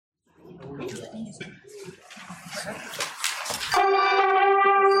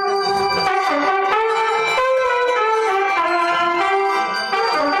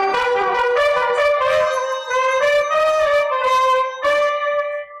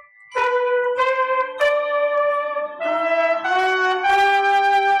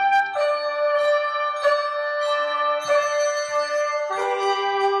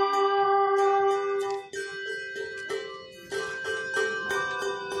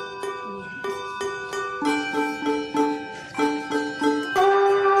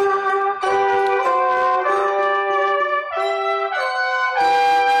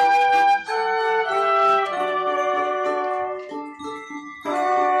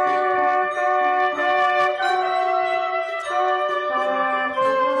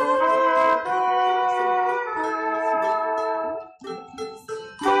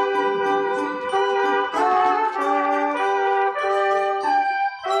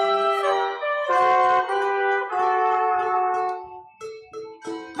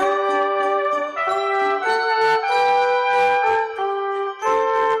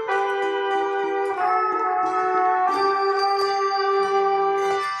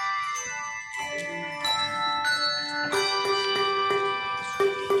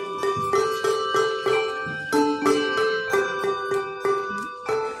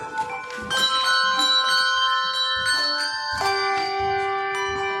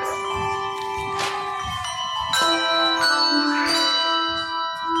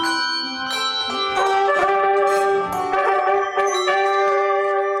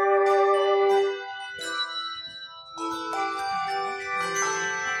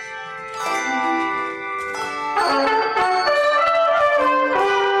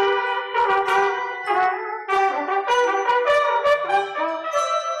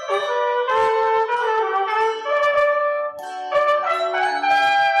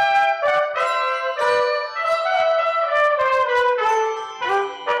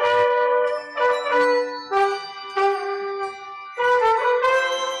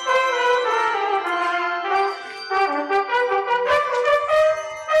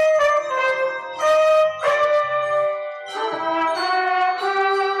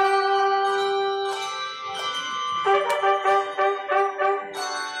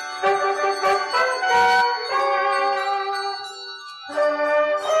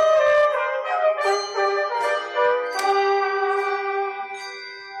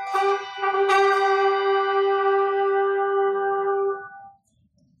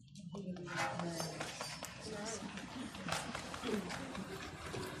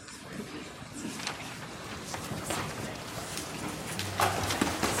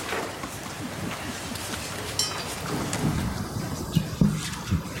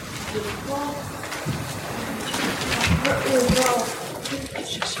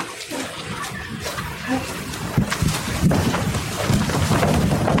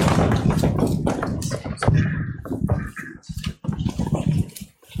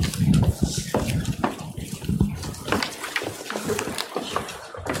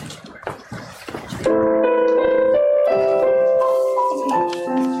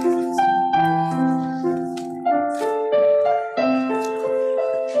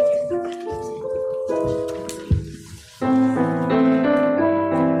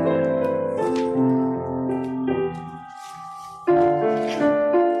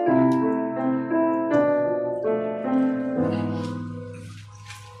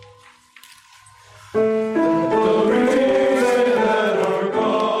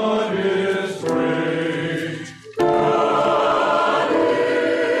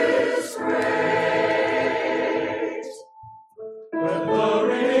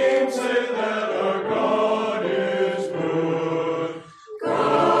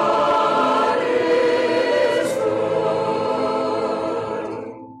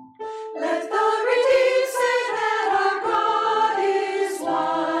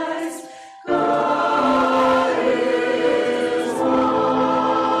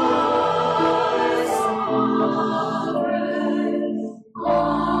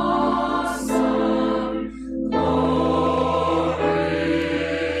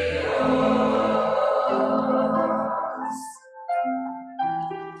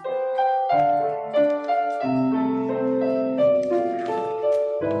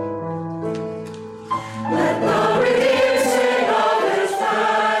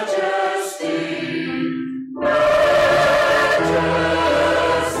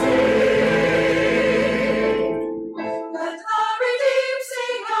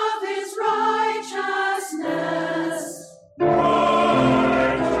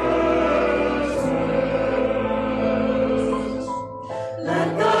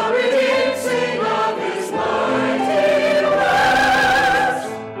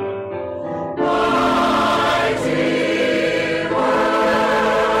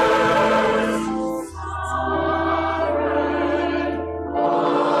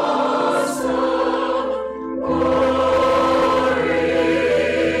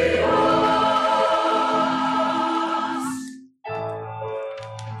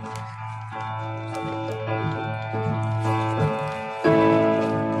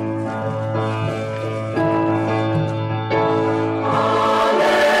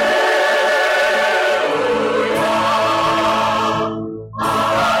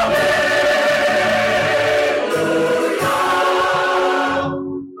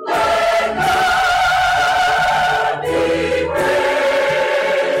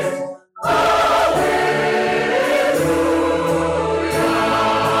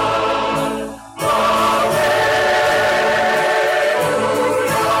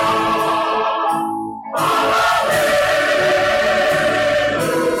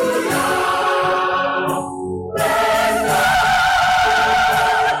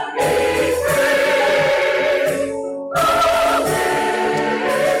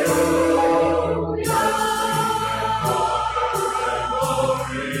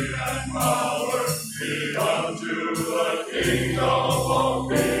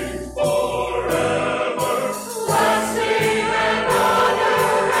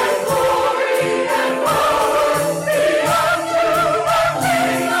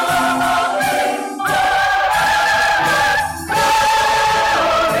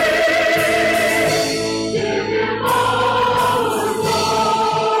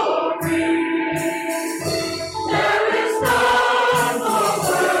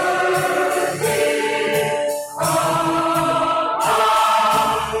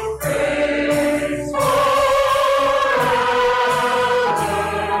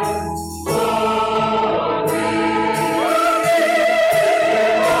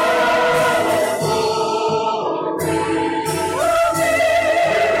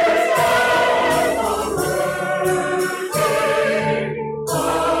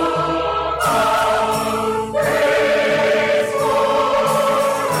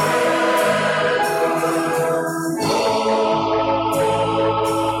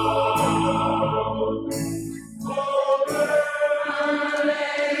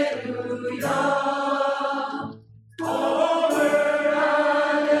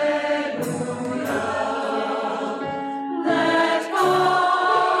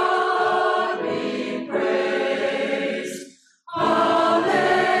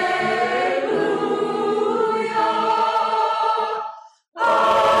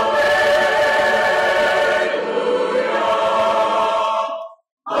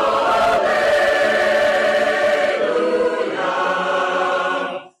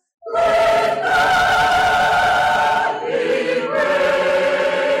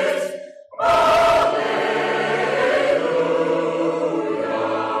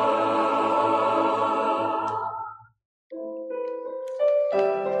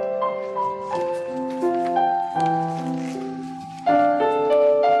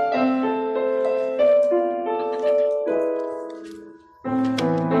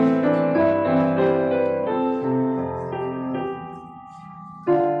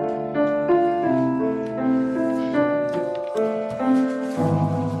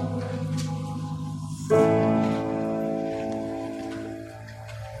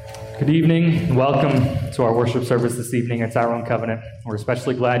evening. Welcome to our worship service this evening at Tyrone Covenant. We're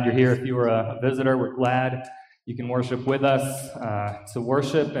especially glad you're here. If you are a visitor, we're glad you can worship with us, to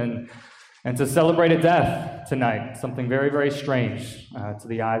worship and to celebrate a death tonight, something very, very strange to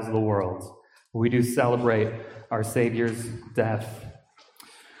the eyes of the world. We do celebrate our Savior's death.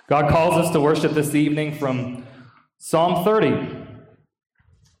 God calls us to worship this evening from Psalm 30.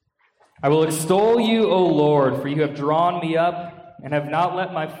 I will extol you, O Lord, for you have drawn me up and have not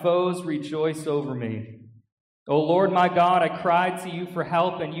let my foes rejoice over me. O Lord my God, I cried to you for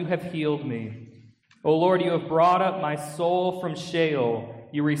help, and you have healed me. O Lord, you have brought up my soul from Sheol.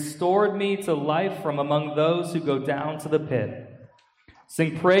 You restored me to life from among those who go down to the pit.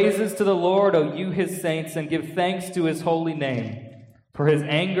 Sing praises to the Lord, O you his saints, and give thanks to his holy name. For his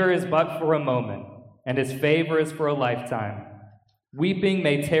anger is but for a moment, and his favor is for a lifetime. Weeping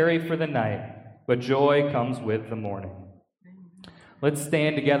may tarry for the night, but joy comes with the morning. Let's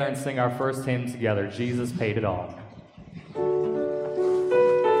stand together and sing our first hymn together, Jesus Paid It All.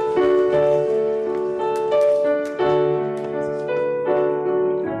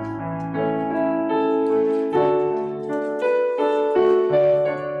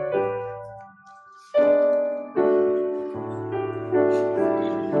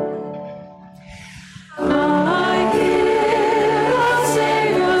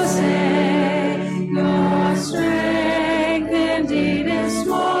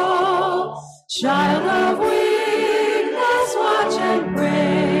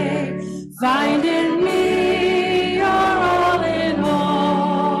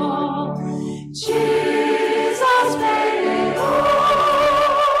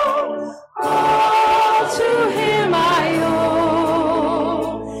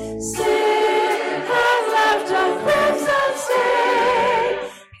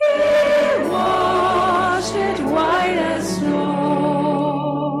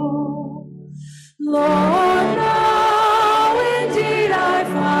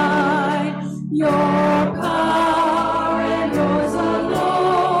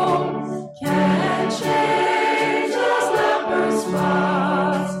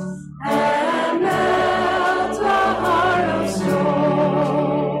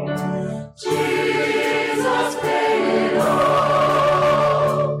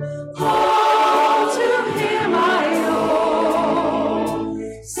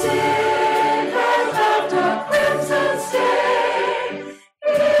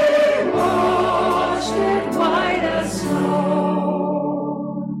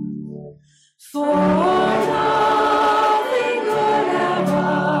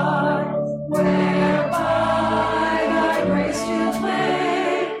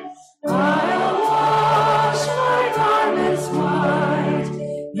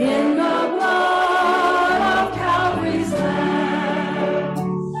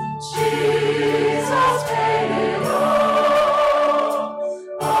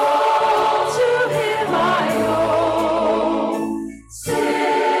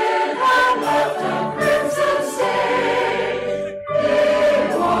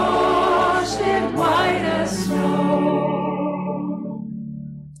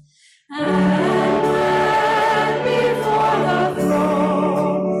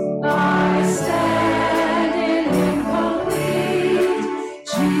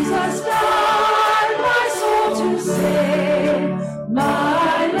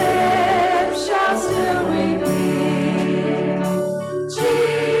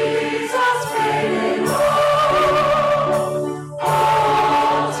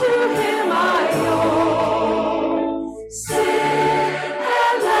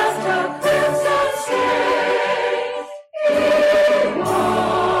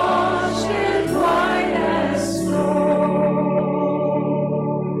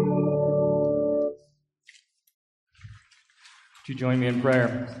 Join me in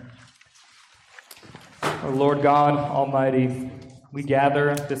prayer. Our Lord God Almighty, we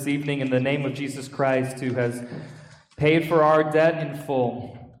gather this evening in the name of Jesus Christ, who has paid for our debt in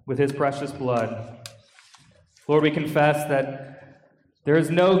full with his precious blood. Lord, we confess that there is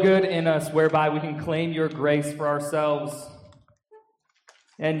no good in us whereby we can claim your grace for ourselves,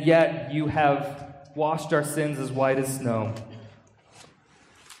 and yet you have washed our sins as white as snow.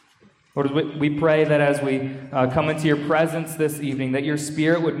 Lord, we pray that as we come into your presence this evening, that your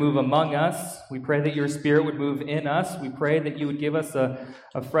Spirit would move among us. We pray that your Spirit would move in us. We pray that you would give us a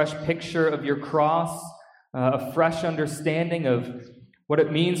fresh picture of your cross, a fresh understanding of what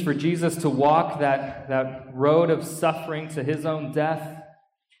it means for Jesus to walk that road of suffering to his own death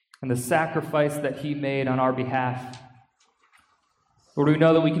and the sacrifice that he made on our behalf. Lord, we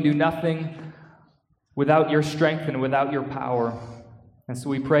know that we can do nothing without your strength and without your power. And so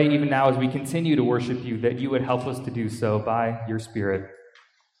we pray even now as we continue to worship you that you would help us to do so by your Spirit.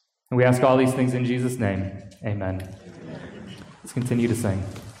 And we ask all these things in Jesus' name. Amen. Let's continue to sing.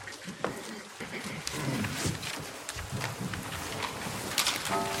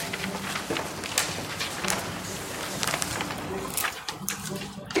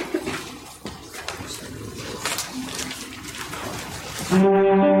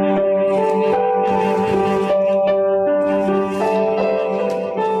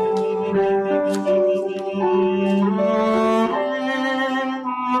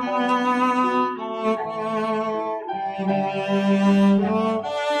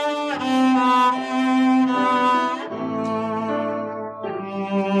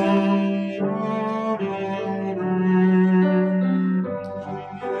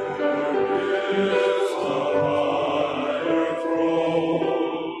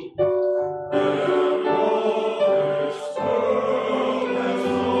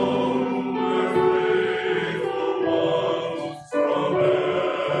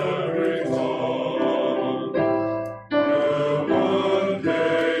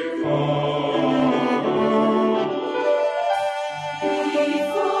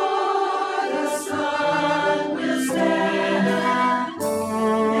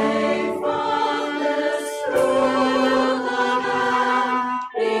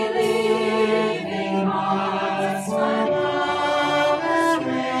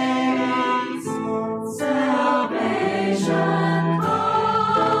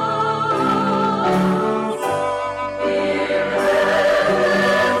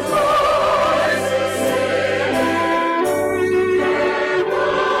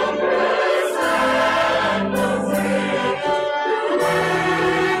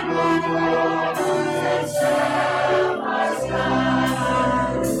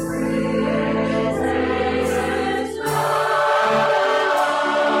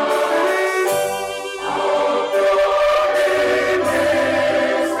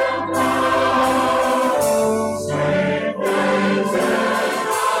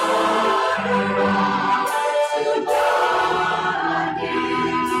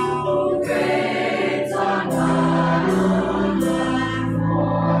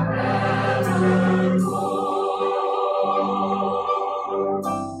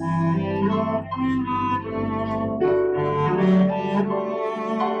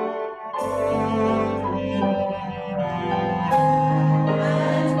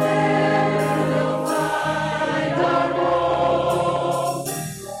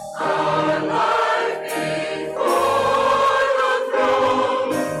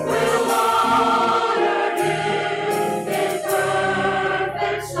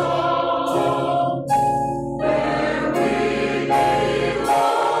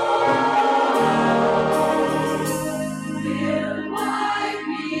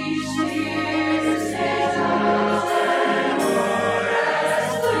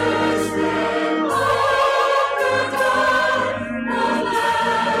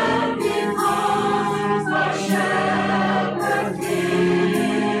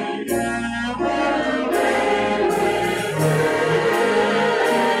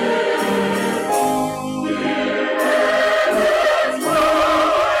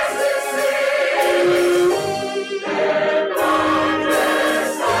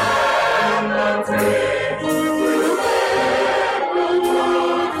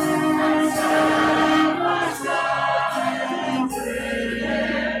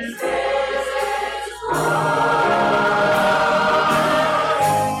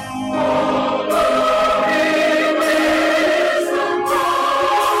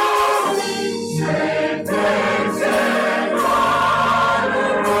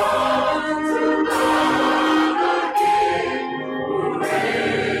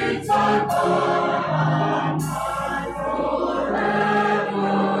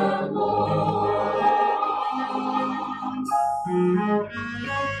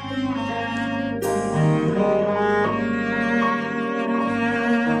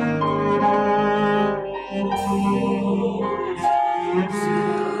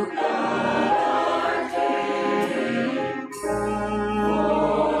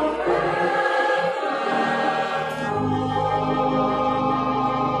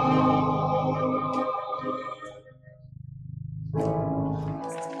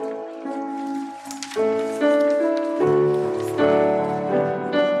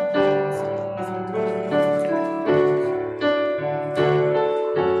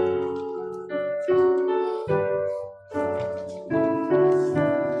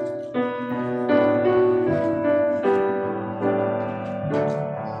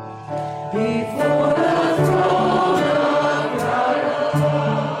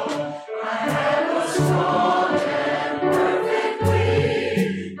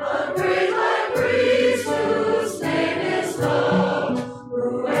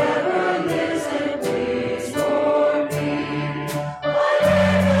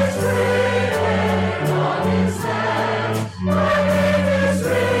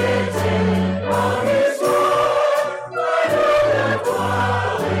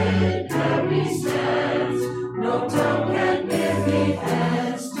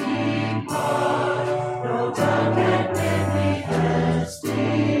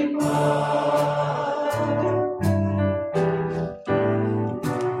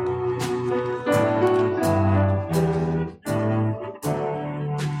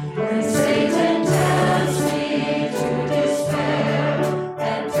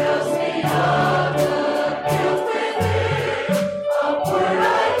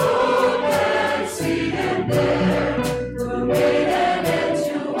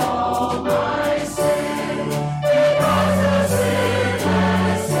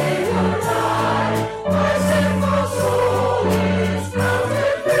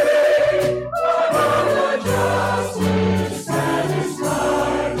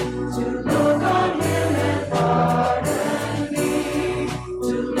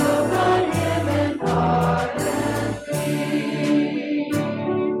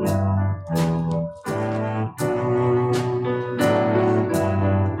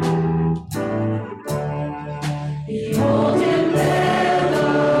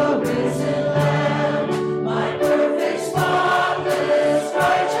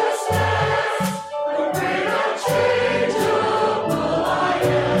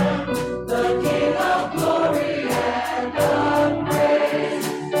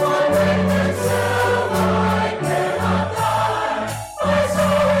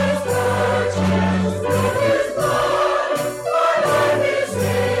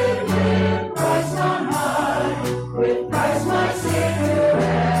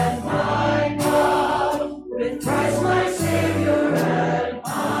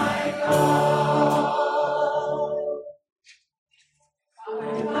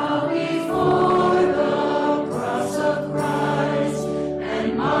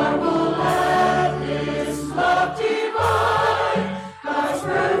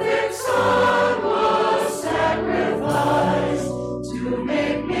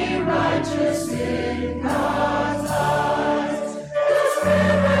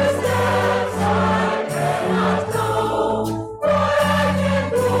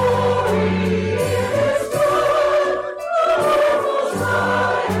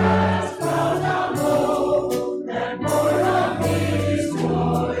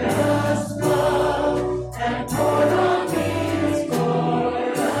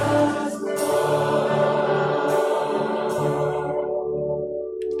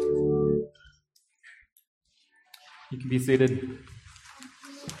 Be seated.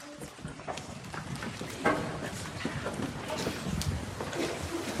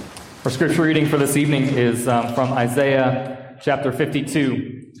 Our scripture reading for this evening is from Isaiah chapter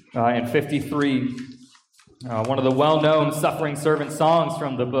 52 and 53, one of the well-known suffering servant songs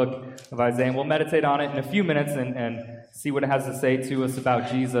from the book of Isaiah. And we'll meditate on it in a few minutes and see what it has to say to us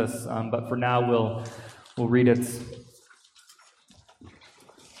about Jesus. But for now, we'll read it.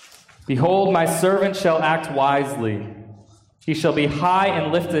 Behold, my servant shall act wisely. He shall be high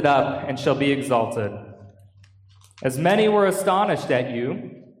and lifted up and shall be exalted. As many were astonished at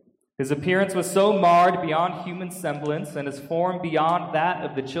you, his appearance was so marred beyond human semblance, and his form beyond that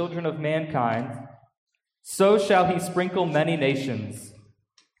of the children of mankind, so shall he sprinkle many nations.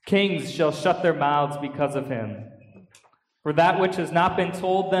 Kings shall shut their mouths because of him. For that which has not been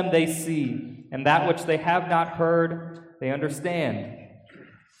told them they see, and that which they have not heard they understand.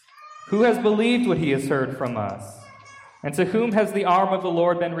 Who has believed what he has heard from us? And to whom has the arm of the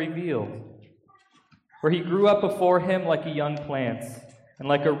Lord been revealed? For he grew up before him like a young plant, and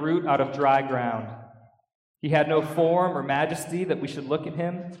like a root out of dry ground. He had no form or majesty that we should look at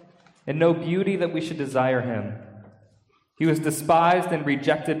him, and no beauty that we should desire him. He was despised and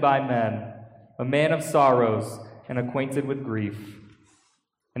rejected by men, a man of sorrows and acquainted with grief.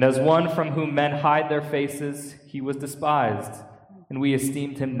 And as one from whom men hide their faces, he was despised, and we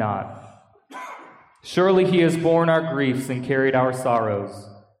esteemed him not. Surely he has borne our griefs and carried our sorrows,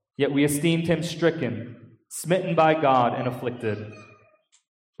 yet we esteemed him stricken, smitten by God, and afflicted.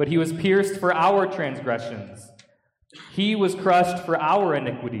 But he was pierced for our transgressions. He was crushed for our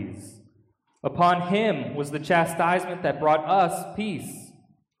iniquities. Upon him was the chastisement that brought us peace,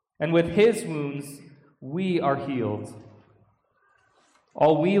 and with his wounds we are healed.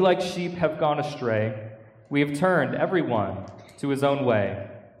 All we like sheep have gone astray. We have turned every one to his own way,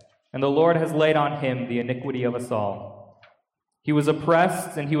 and the Lord has laid on him the iniquity of us all. He was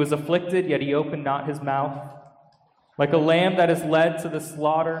oppressed and he was afflicted, yet he opened not his mouth. Like a lamb that is led to the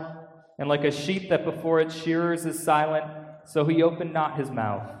slaughter, and like a sheep that before its shearers is silent, so he opened not his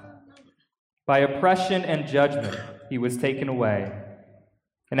mouth. By oppression and judgment he was taken away.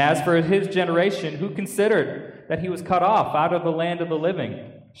 And as for his generation, who considered that he was cut off out of the land of the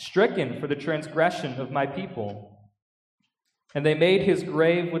living, stricken for the transgression of my people? And they made his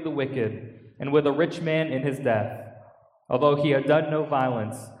grave with the wicked, and with a rich man in his death, although he had done no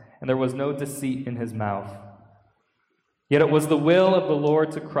violence, and there was no deceit in his mouth. Yet it was the will of the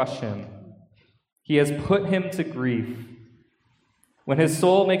Lord to crush him. He has put him to grief. When his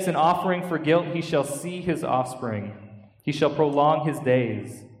soul makes an offering for guilt, he shall see his offspring. He shall prolong his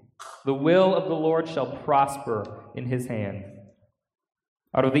days. The will of the Lord shall prosper in his hand.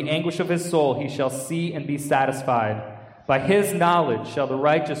 Out of the anguish of his soul he shall see and be satisfied. By his knowledge shall the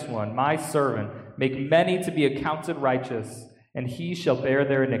righteous one, my servant, make many to be accounted righteous, and he shall bear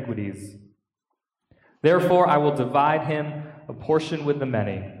their iniquities. Therefore I will divide him a portion with the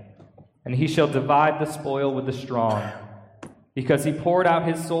many, and he shall divide the spoil with the strong, because he poured out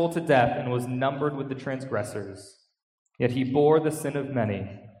his soul to death and was numbered with the transgressors. Yet he bore the sin of many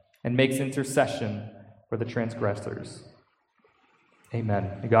and makes intercession for the transgressors.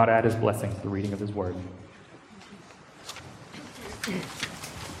 Amen. May God add his blessing to the reading of his word.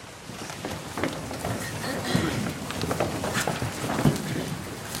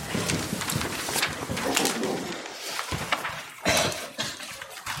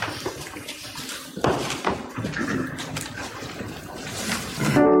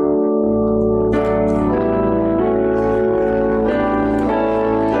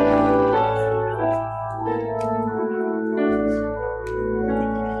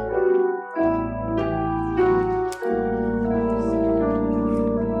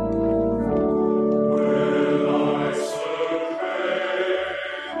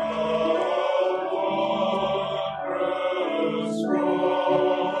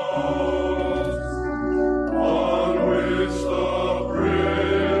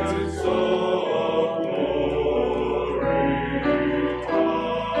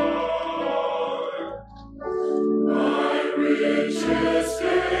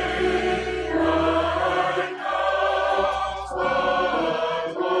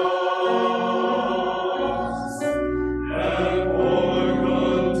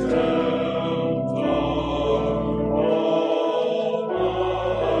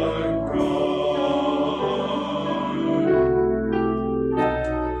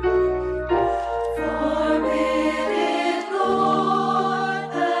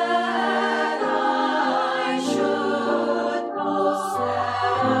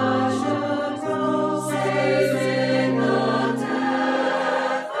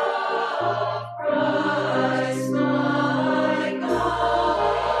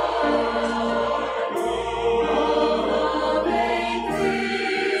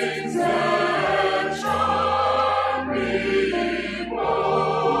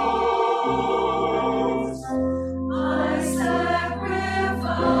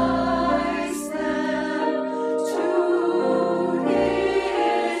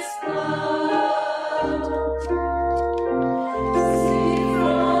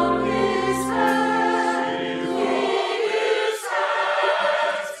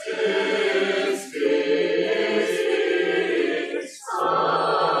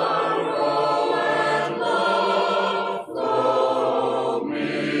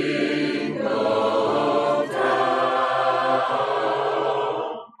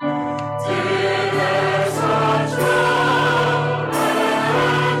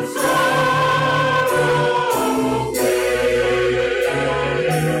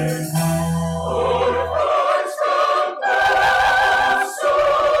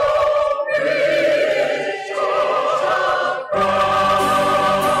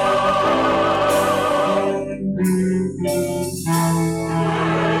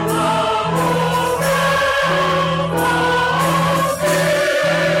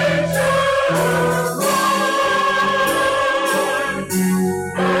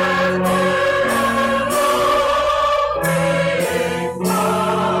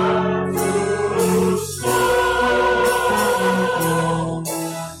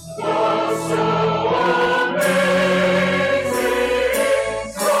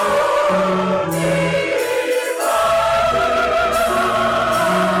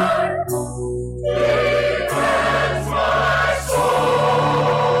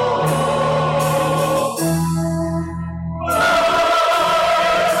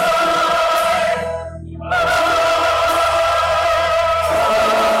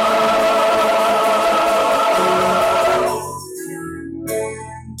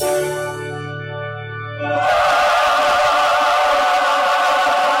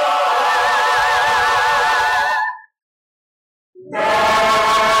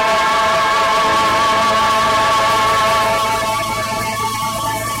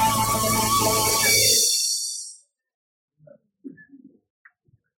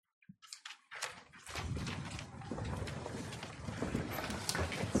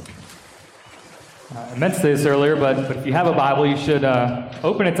 I meant to say this earlier, but if you have a Bible, you should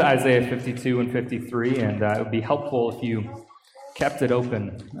open it to Isaiah 52 and 53, and it would be helpful if you kept it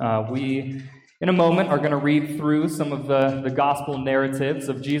open. We, in a moment, are going to read through some of the gospel narratives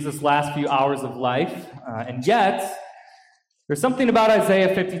of Jesus' last few hours of life, and yet, there's something about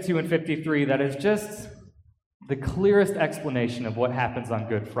Isaiah 52 and 53 that is just the clearest explanation of what happens on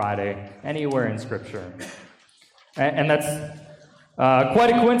Good Friday anywhere in Scripture. And that's quite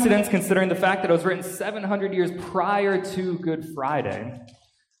a coincidence considering the fact that it was written 700 years prior to Good Friday.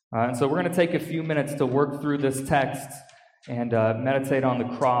 And so we're going to take a few minutes to work through this text and meditate on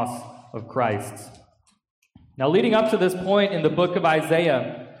the cross of Christ. Now, leading up to this point in the book of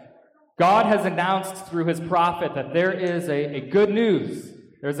Isaiah, God has announced through his prophet that there is a good news.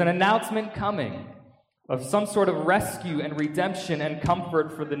 There's an announcement coming of some sort of rescue and redemption and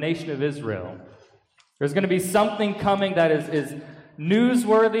comfort for the nation of Israel. There's going to be something coming that is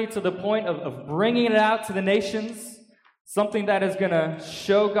newsworthy to the point of bringing it out to the nations, something that is going to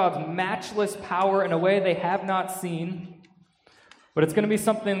show God's matchless power in a way they have not seen, but it's going to be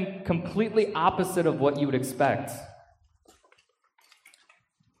something completely opposite of what you would expect.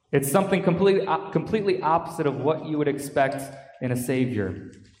 It's something completely opposite of what you would expect in a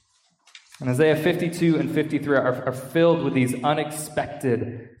Savior. And Isaiah 52 and 53 are filled with these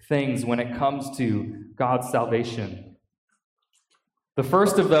unexpected things when it comes to God's salvation. The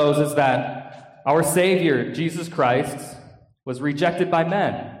first of those is that our Savior, Jesus Christ, was rejected by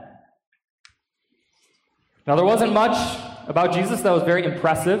men. Now, there wasn't much about Jesus that was very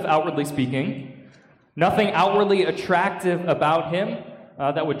impressive, outwardly speaking. Nothing outwardly attractive about him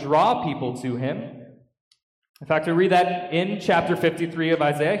that would draw people to him. In fact, we read that in chapter 53 of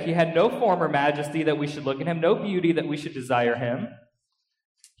Isaiah. He had no form or majesty that we should look at him, no beauty that we should desire him.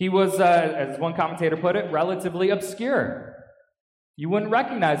 He was, as one commentator put it, relatively obscure. You wouldn't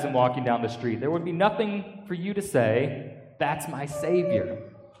recognize him walking down the street. There would be nothing for you to say, that's my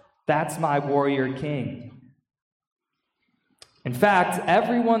Savior. That's my warrior king. In fact,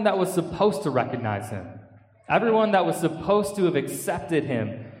 everyone that was supposed to recognize him, everyone that was supposed to have accepted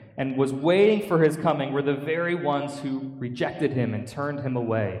him and was waiting for his coming were the very ones who rejected him and turned him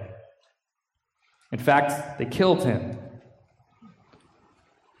away. In fact, they killed him.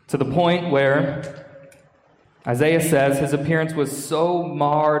 To the point where Isaiah says his appearance was so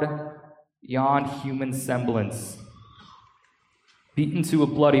marred beyond human semblance, beaten to a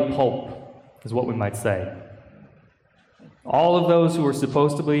bloody pulp, is what we might say. All of those who were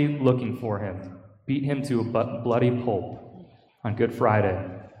supposed to be looking for him beat him to a bloody pulp on Good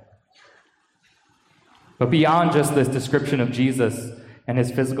Friday. But beyond just this description of Jesus and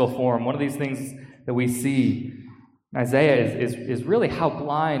his physical form, one of these things that we see in Isaiah is really how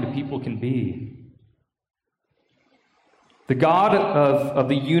blind people can be. The God of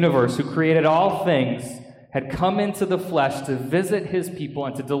the universe, who created all things, had come into the flesh to visit his people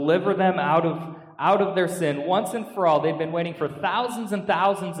and to deliver them out of their sin once and for all. They've been waiting for thousands and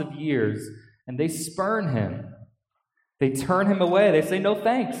thousands of years, and they spurn him. They turn him away. They say, no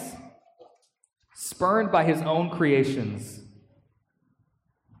thanks. Spurned by his own creations.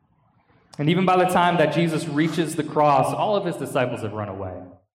 And even by the time that Jesus reaches the cross, all of his disciples have run away.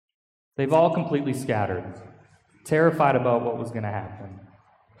 They've all completely scattered, terrified about what was going to happen.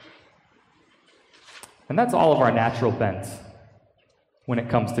 And that's all of our natural bent when it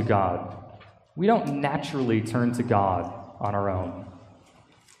comes to God. We don't naturally turn to God on our own.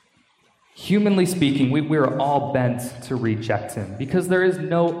 Humanly speaking, we are all bent to reject him because there is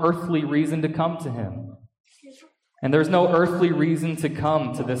no earthly reason to come to him. And there's no earthly reason to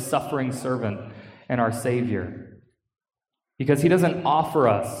come to this suffering servant and our Savior because he doesn't offer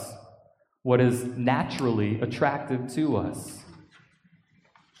us what is naturally attractive to us.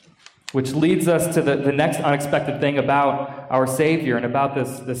 Which leads us to the next unexpected thing about our Savior and about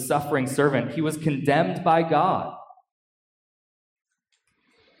this suffering servant. He was condemned by God.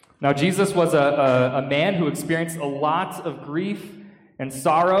 Now, Jesus was a man who experienced a lot of grief and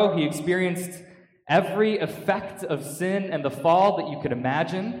sorrow. He experienced every effect of sin and the fall that you could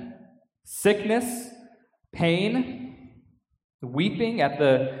imagine. Sickness, pain, weeping at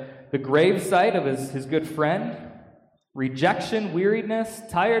the gravesite of his good friend, rejection, weariness,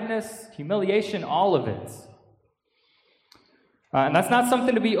 tiredness, humiliation, all of it. And that's not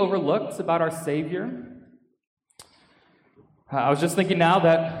something to be overlooked about our Savior. I was just thinking now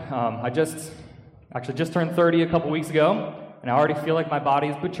that I just turned 30 a couple weeks ago, and I already feel like my body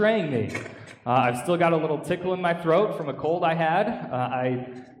is betraying me. I've still got a little tickle in my throat from a cold I had. I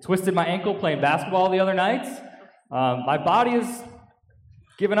twisted my ankle playing basketball the other night. My body is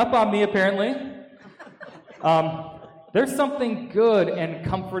giving up on me, apparently. There's something good and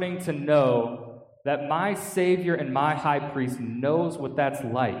comforting to know that my Savior and my high priest knows what that's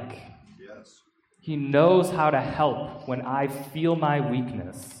like. Yes. He knows how to help when I feel my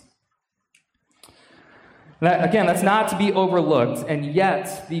weakness. Again, that's not to be overlooked, and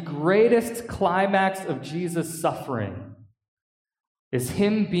yet the greatest climax of Jesus' suffering is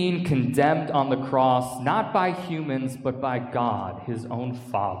him being condemned on the cross, not by humans, but by God, his own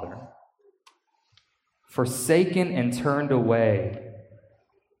Father. Forsaken and turned away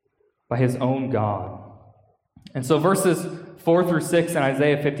by his own God. And so verses 4 through 6 in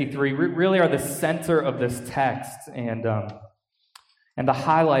Isaiah 53 really are the center of this text and the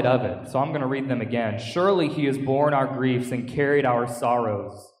highlight of it. So I'm going to read them again. Surely he has borne our griefs and carried our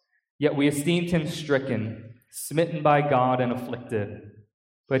sorrows, yet we esteemed him stricken, smitten by God and afflicted.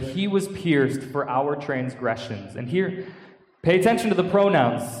 But he was pierced for our transgressions. And here, pay attention to the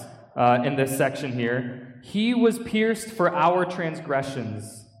pronouns in this section here. He was pierced for our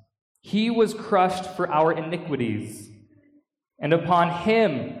transgressions. He was crushed for our iniquities. And upon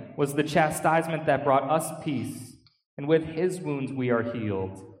him was the chastisement that brought us peace. And with his wounds we are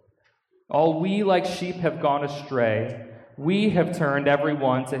healed. All we like sheep have gone astray. We have turned every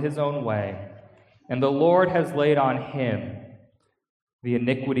one to his own way. And the Lord has laid on him the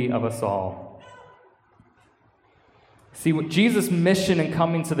iniquity of us all. See, Jesus' mission in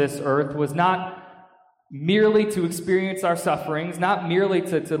coming to this earth was not merely to experience our sufferings, not merely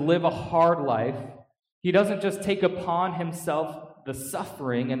to live a hard life. He doesn't just take upon himself the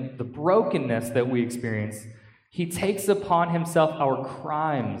suffering and the brokenness that we experience. He takes upon himself our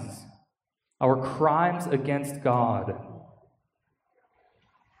crimes against God.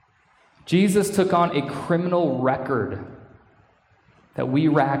 Jesus took on a criminal record that we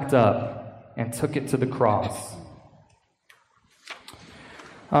racked up and took it to the cross.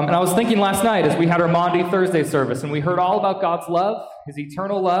 And I was thinking last night as we had our Maundy Thursday service and we heard all about God's love, his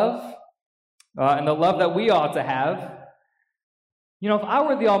eternal love, and the love that we ought to have. You know, if I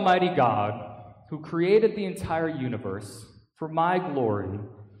were the Almighty God who created the entire universe for my glory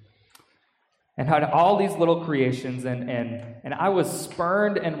and had all these little creations and I was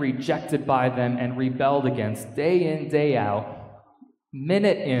spurned and rejected by them and rebelled against day in, day out,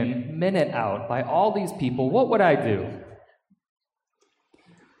 minute in, minute out by all these people, what would I do?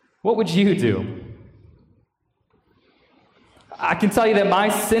 What would you do? I can tell you that my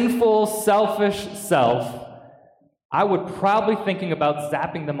sinful, selfish self, I would probably thinking about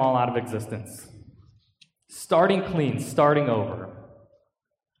zapping them all out of existence. Starting clean, starting over.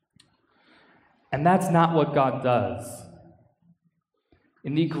 And that's not what God does.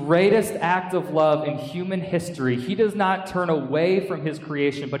 In the greatest act of love in human history, he does not turn away from his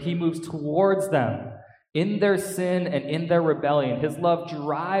creation, but he moves towards them in their sin and in their rebellion. His love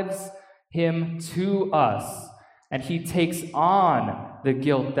drives him to us, and he takes on the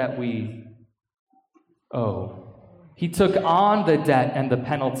guilt that we owe. He took on the debt and the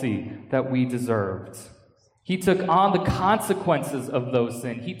penalty that we deserved. He took on the consequences of those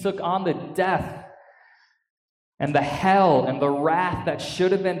sins. He took on the death and the hell and the wrath that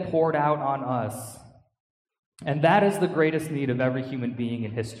should have been poured out on us. And that is the greatest need of every human being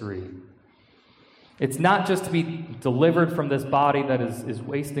in history. It's not just to be delivered from this body that is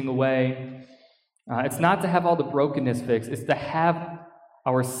wasting away. It's not to have all the brokenness fixed. It's to have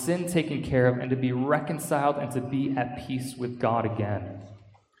our sin taken care of and to be reconciled and to be at peace with God again.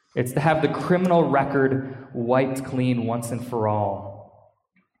 It's to have the criminal record wiped clean once and for all.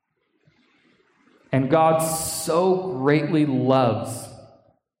 And God so greatly loves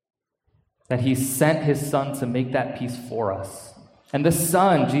that he sent his Son to make that peace for us. And the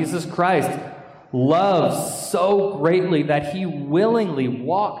Son, Jesus Christ, loves so greatly that he willingly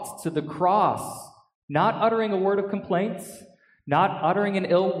walked to the cross, not uttering a word of complaint, not uttering an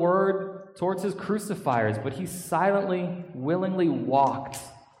ill word towards his crucifiers, but he silently, willingly walked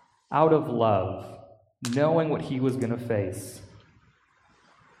out of love, knowing what he was going to face.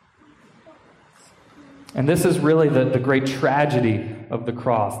 And this is really the great tragedy of the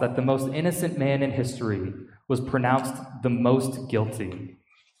cross, that the most innocent man in history was pronounced the most guilty.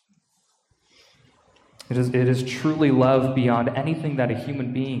 It is truly love beyond anything that a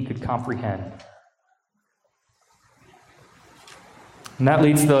human being could comprehend. And that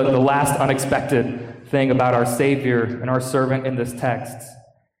leads to the last unexpected thing about our Savior and our servant in this text,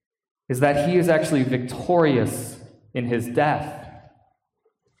 is that he is actually victorious in his death.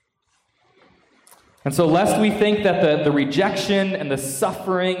 And so lest we think that the rejection and the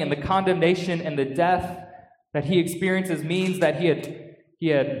suffering and the condemnation and the death that he experiences means that he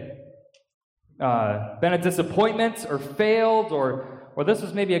had been a disappointment or failed, or this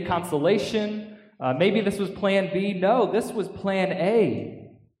was maybe a consolation, maybe this was plan B. No, this was plan A.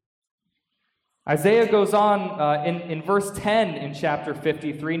 Isaiah goes on in verse 10 in chapter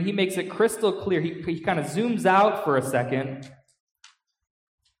 53, and he makes it crystal clear. He kind of zooms out for a second,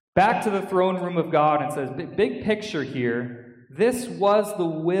 back to the throne room of God, and says, big picture here, this was the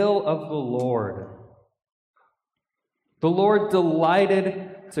will of the Lord. The Lord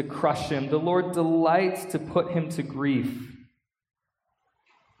delighted to crush him. The Lord delights to put him to grief.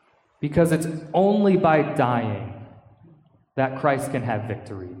 Because it's only by dying that Christ can have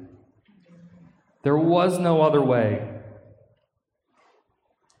victory. There was no other way.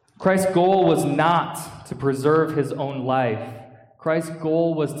 Christ's goal was not to preserve his own life. Christ's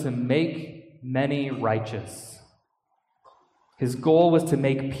goal was to make many righteous. His goal was to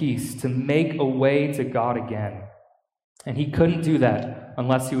make peace, to make a way to God again. And he couldn't do that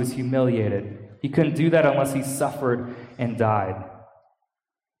unless he was humiliated. He couldn't do that unless he suffered and died.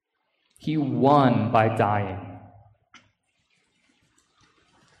 He won by dying.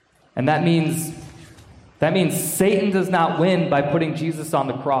 And that means Satan does not win by putting Jesus on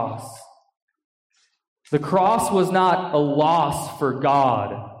the cross. The cross was not a loss for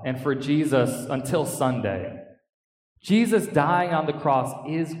God and for Jesus until Sunday. Jesus dying on the cross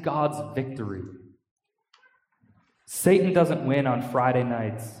is God's victory. Satan doesn't win on Friday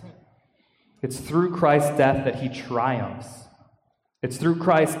nights. It's through Christ's death that he triumphs. It's through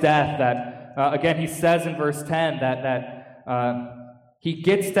Christ's death that, again, he says in verse 10 that he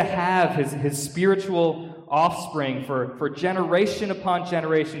gets to have his spiritual offspring for generation upon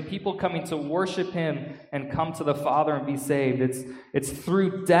generation, people coming to worship him and come to the Father and be saved. It's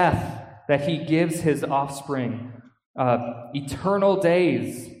through death that he gives his offspring eternal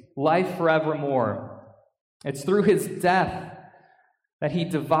days, life forevermore. It's through his death that he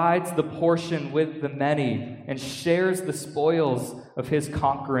divides the portion with the many and shares the spoils of his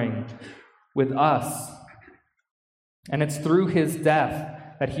conquering with us. And it's through his death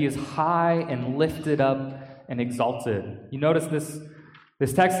that he is high and lifted up and exalted. You notice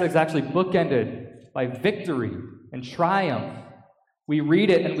this text is actually bookended by victory and triumph. We read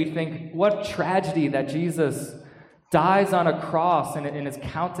it and we think, what tragedy that Jesus dies on a cross and is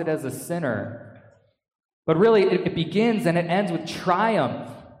counted as a sinner. But really, it begins and it ends with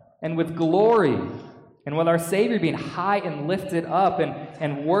triumph and with glory and with our Savior being high and lifted up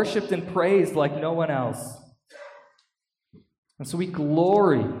and worshiped and praised like no one else. And so we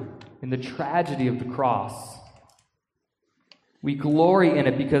glory in the tragedy of the cross. We glory in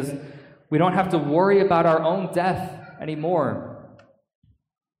it because we don't have to worry about our own death anymore.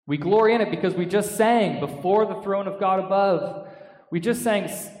 We glory in it because we just sang before the throne of God above. We just sang,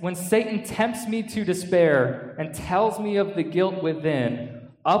 when Satan tempts me to despair and tells me of the guilt within,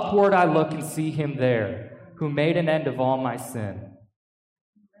 upward I look and see him there, who made an end of all my sin.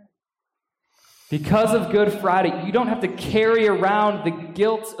 Because of Good Friday, you don't have to carry around the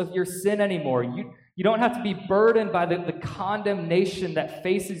guilt of your sin anymore. You don't have to be burdened by the condemnation that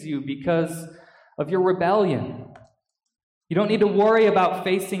faces you because of your rebellion. You don't need to worry about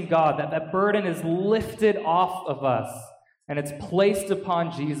facing God. That burden is lifted off of us. And it's placed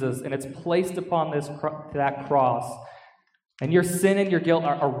upon Jesus, and it's placed upon that cross. And your sin and your guilt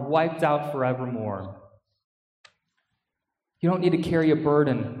are wiped out forevermore. You don't need to carry a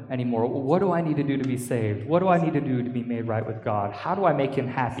burden anymore. What do I need to do to be saved? What do I need to do to be made right with God? How do I make him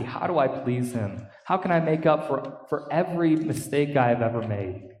happy? How do I please him? How can I make up for every mistake I've ever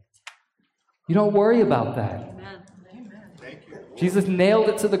made? You don't worry about that. Amen. Thank you. Jesus nailed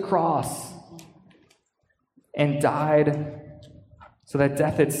it to the cross and died so that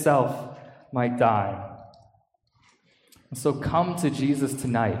death itself might die. And so come to Jesus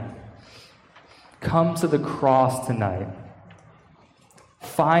tonight. Come to the cross tonight.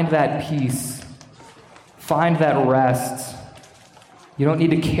 Find that peace. Find that rest. You don't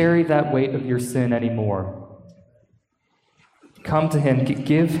need to carry that weight of your sin anymore. Come to him.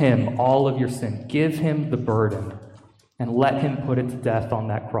 Give him all of your sin. Give him the burden. And let him put it to death on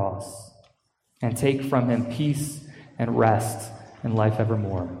that cross. And take from him peace and rest and life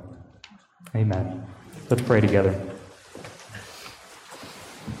evermore. Amen. Let's pray together.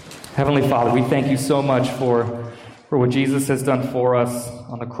 Heavenly Father, we thank you so much for what Jesus has done for us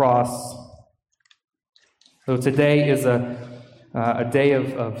on the cross. So today is a day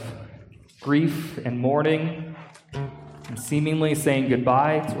of grief and mourning and seemingly saying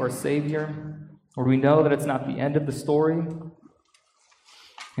goodbye to our Savior. Lord, we know that it's not the end of the story.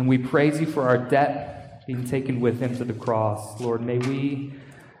 And we praise you for our debt being taken with him to the cross. Lord, may we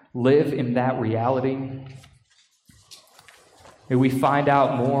live in that reality. May we find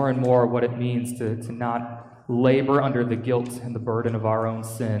out more and more what it means to not labor under the guilt and the burden of our own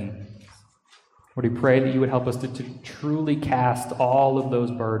sin. Lord, we pray that you would help us to truly cast all of those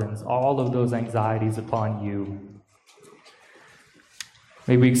burdens, all of those anxieties upon you.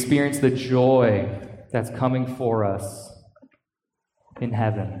 May we experience the joy that's coming for us in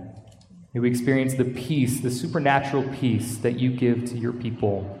heaven. May we experience the peace, the supernatural peace that you give to your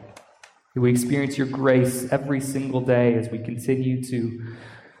people. May we experience your grace every single day as we continue to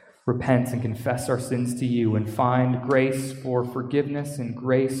repent and confess our sins to you and find grace for forgiveness and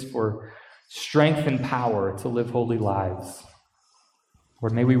grace for strength and power to live holy lives.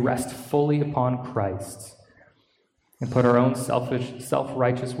 Lord, may we rest fully upon Christ and put our own selfish,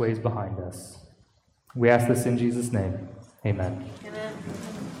 self-righteous ways behind us. We ask this in Jesus' name. Amen. Amen.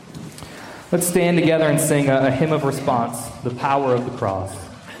 Let's stand together and sing a hymn of response, The Power of the Cross.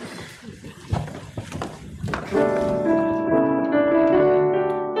 Cross.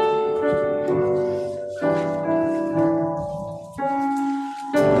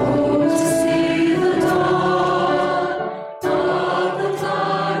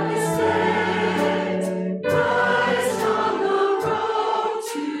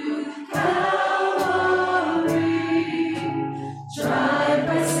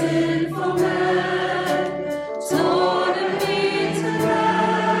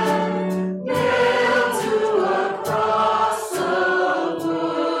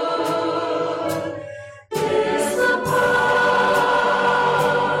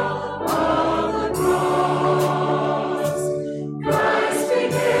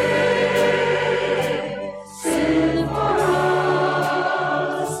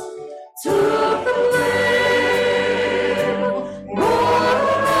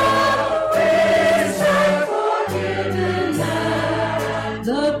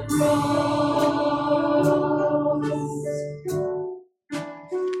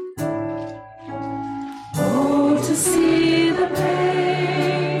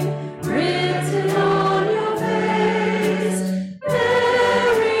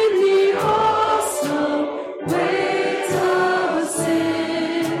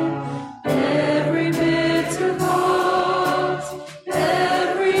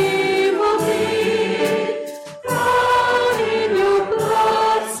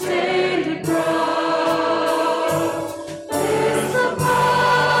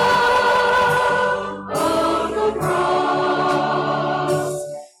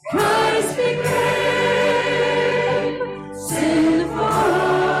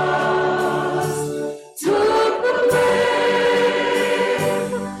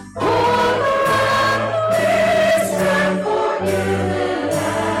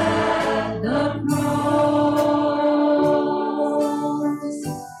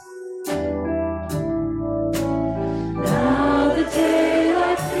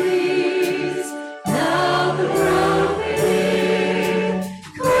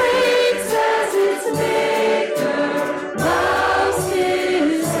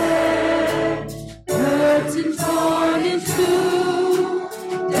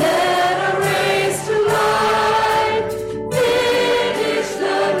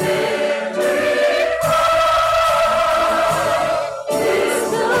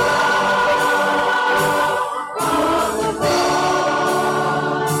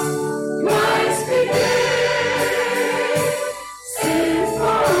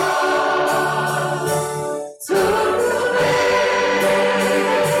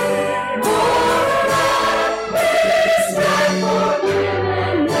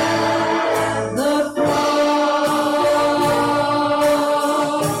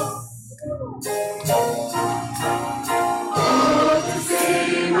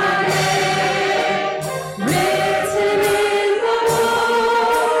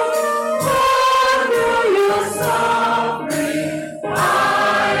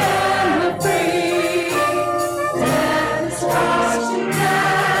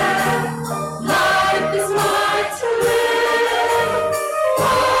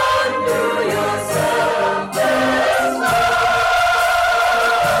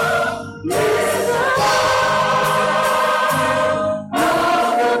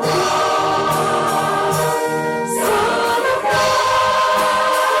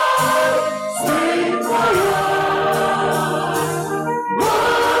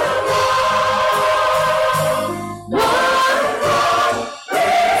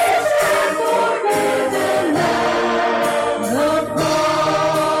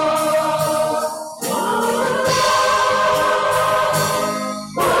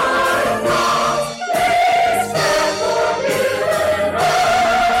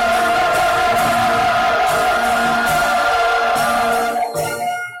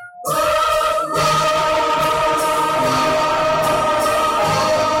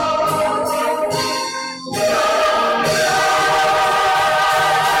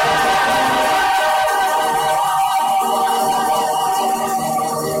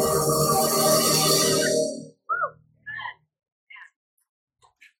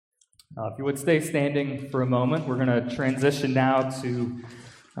 If you would stay standing for a moment, we're going to transition now to,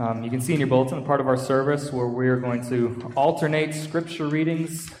 you can see in your bulletin, part of our service where we're going to alternate scripture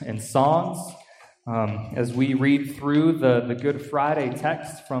readings and songs as we read through the Good Friday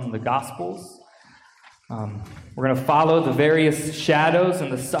text from the Gospels. We're going to follow the various shadows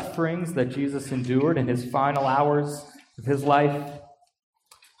and the sufferings that Jesus endured in his final hours of his life.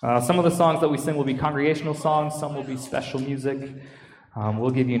 Some of the songs that we sing will be congregational songs, some will be special music.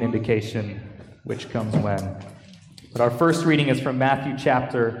 We'll give you an indication which comes when. But our first reading is from Matthew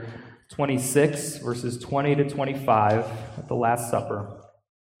chapter 26, verses 20 to 25, at the Last Supper.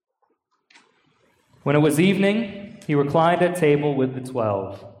 When it was evening, he reclined at table with the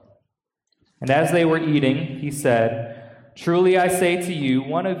 12. And as they were eating, he said, "Truly I say to you,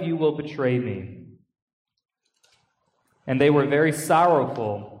 one of you will betray me." And they were very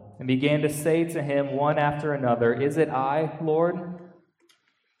sorrowful and began to say to him one after another, "Is it I, Lord?"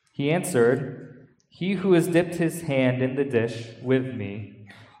 He answered, "He who has dipped his hand in the dish with me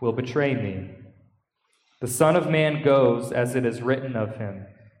will betray me. The Son of Man goes as it is written of him,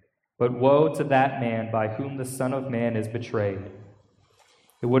 but woe to that man by whom the Son of Man is betrayed.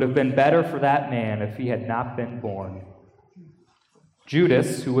 It would have been better for that man if he had not been born."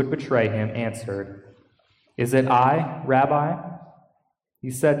 Judas, who would betray him, answered, "Is it I, Rabbi?" He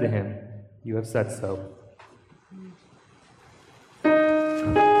said to him, "You have said so."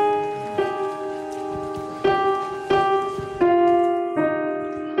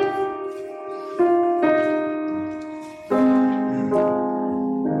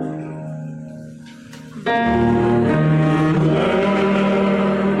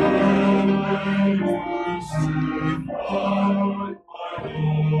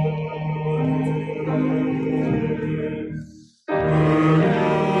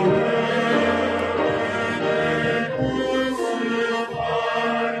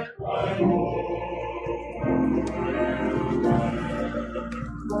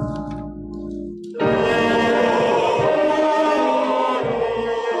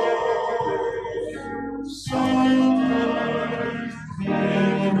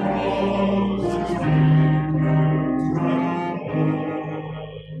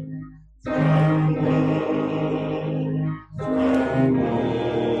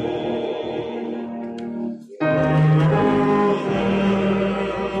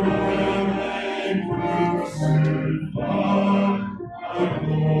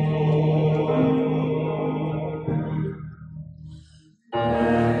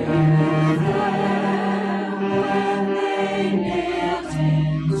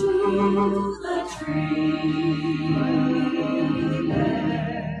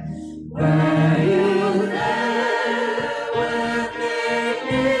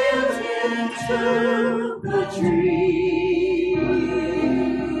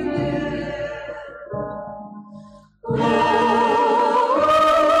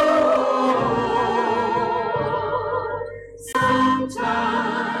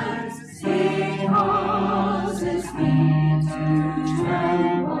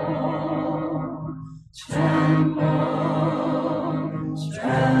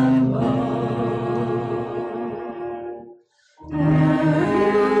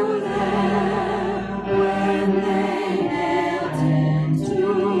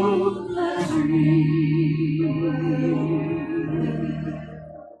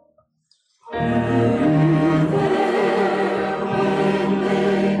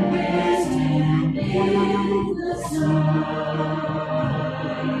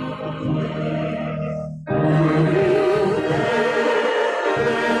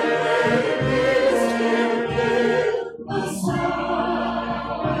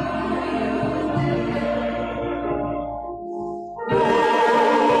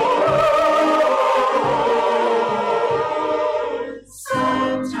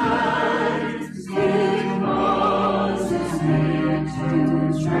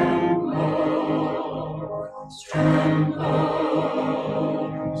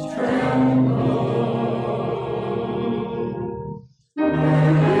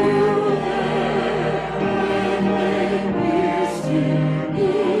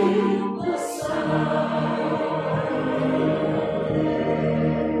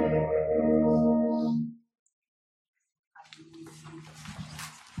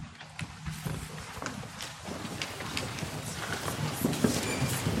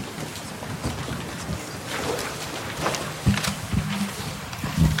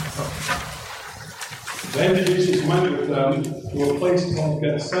 Then Jesus went with them to a place called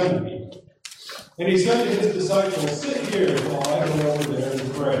Gethsemane. And he said to his disciples, "Sit here while I go over there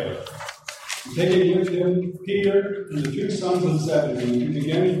and pray." He taking with him Peter and the two sons of Zebedee, who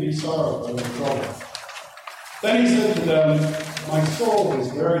began to be sorrowful and troubled. Then he said to them, "My soul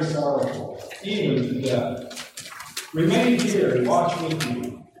is very sorrowful, even to death. Remain here and watch with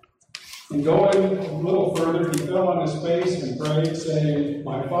me." And going a little further, he fell on his face and prayed, saying,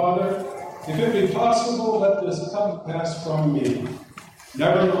 "My Father, if it be possible, let this cup pass from me.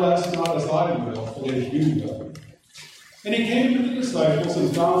 Nevertheless, not as I will, but as you will." And he came to the disciples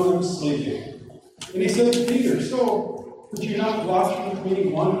and found them sleeping. And he said to Peter, "So, could you not watch with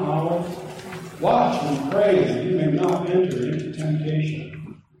me 1 hour? Watch and pray that you may not enter into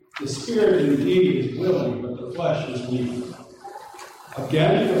temptation. The spirit indeed is willing, but the flesh is weak."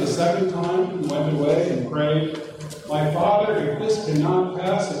 Again, for the second time, he went away and prayed, "My Father, if this cannot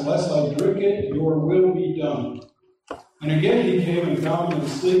pass unless I drink it, your will be done." And again he came and found them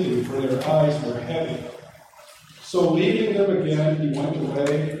sleeping, for their eyes were heavy. So leaving them again, he went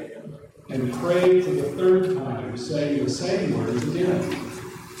away and prayed for the third time, saying the same words again.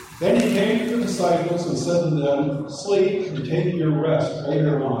 Then he came to the disciples and said to them, "Sleep and take your rest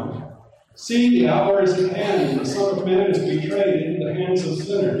later on. See, the hour is at hand, and the Son of Man is betrayed into the hands of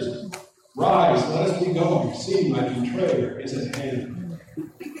sinners. Rise, let us be going. See, my betrayer is at hand."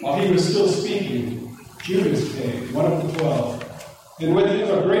 While he was still speaking, Judas came, one of the 12, and with him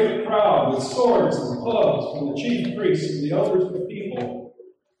a great crowd with swords and clubs from the chief priests and the elders of the people.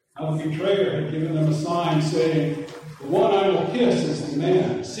 Now the betrayer had given them a sign, saying, "The one I will kiss is the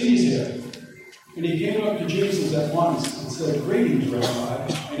man. Seize him." And he came up to Jesus at once and said, "Greetings,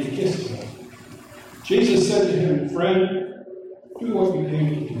 Rabbi," and he kissed him. Jesus said to him, "Friend, do what you came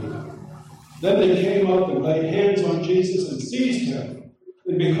to do." Then they came up and laid hands on Jesus and seized him.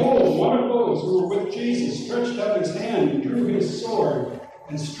 And behold, one of those who were with Jesus stretched out his hand and drew his sword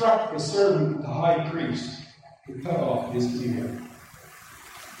and struck the servant of the high priest to cut off his ear.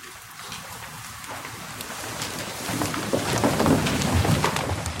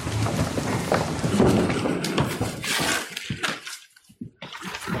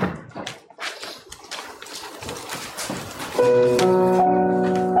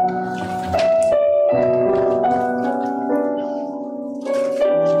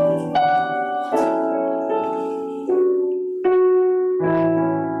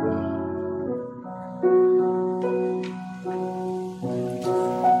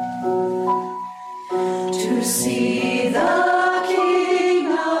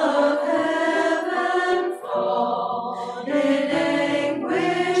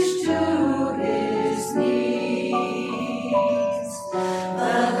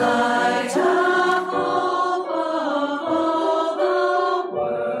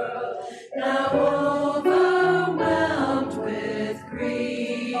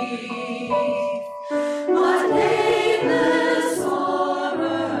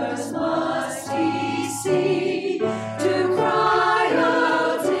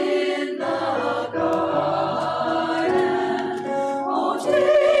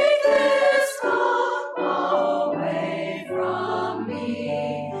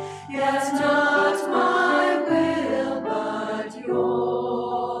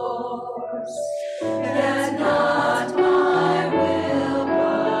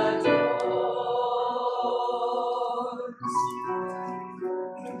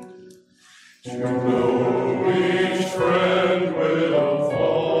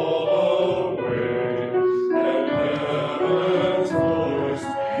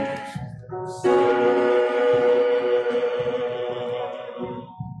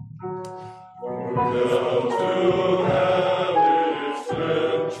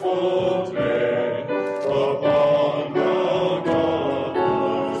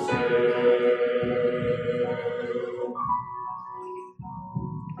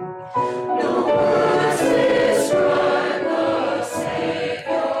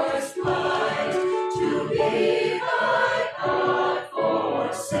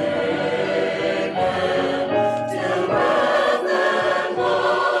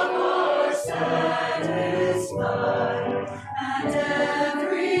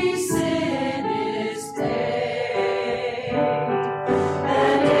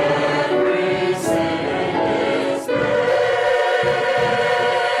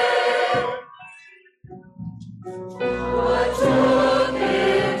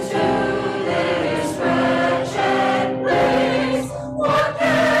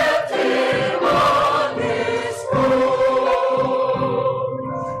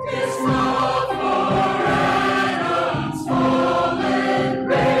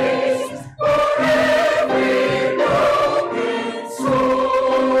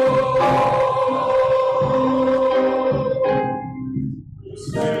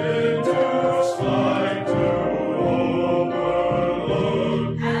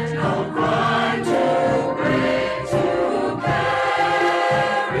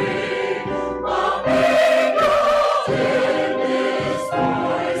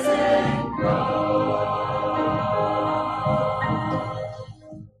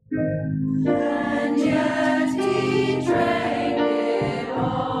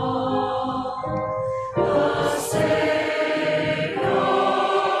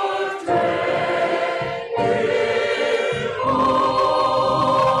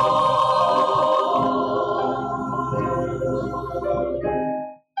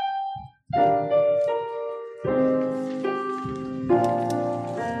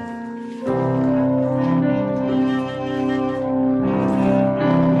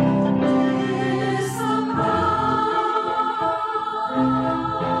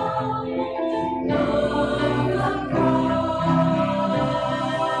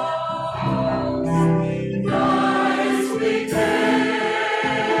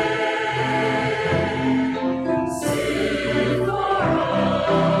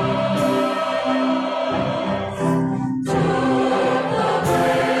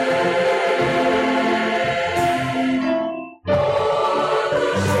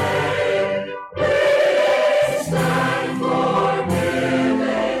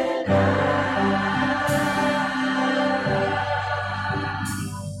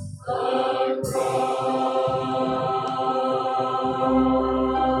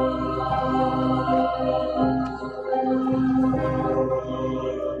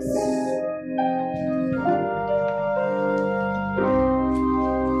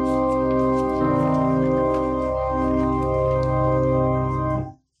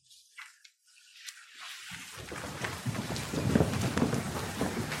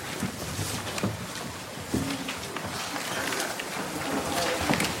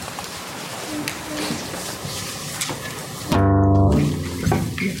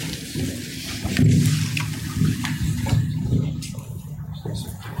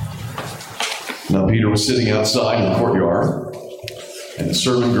 was sitting outside in the courtyard, and the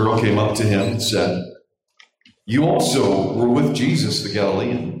servant girl came up to him and said, "You also were with Jesus the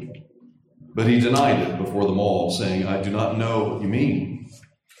Galilean." But he denied it before them all, saying, "I do not know what you mean."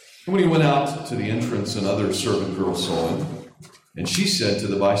 And when he went out to the entrance, another servant girl saw him, and she said to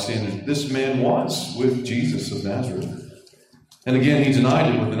the bystanders, "This man was with Jesus of Nazareth." And again he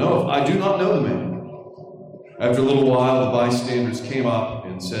denied it with an oath, "I do not know the man." After a little while, the bystanders came up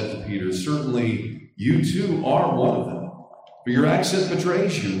and said to Peter, "Certainly you too are one of them, for your accent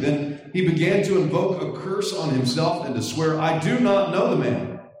betrays you." Then he began to invoke a curse on himself and to swear, "I do not know the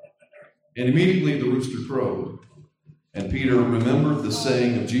man." And immediately the rooster crowed. And Peter remembered the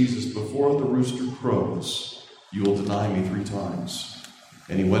saying of Jesus, "Before the rooster crows, you will deny me 3 times."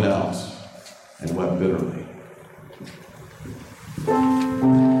 And he went out and wept bitterly.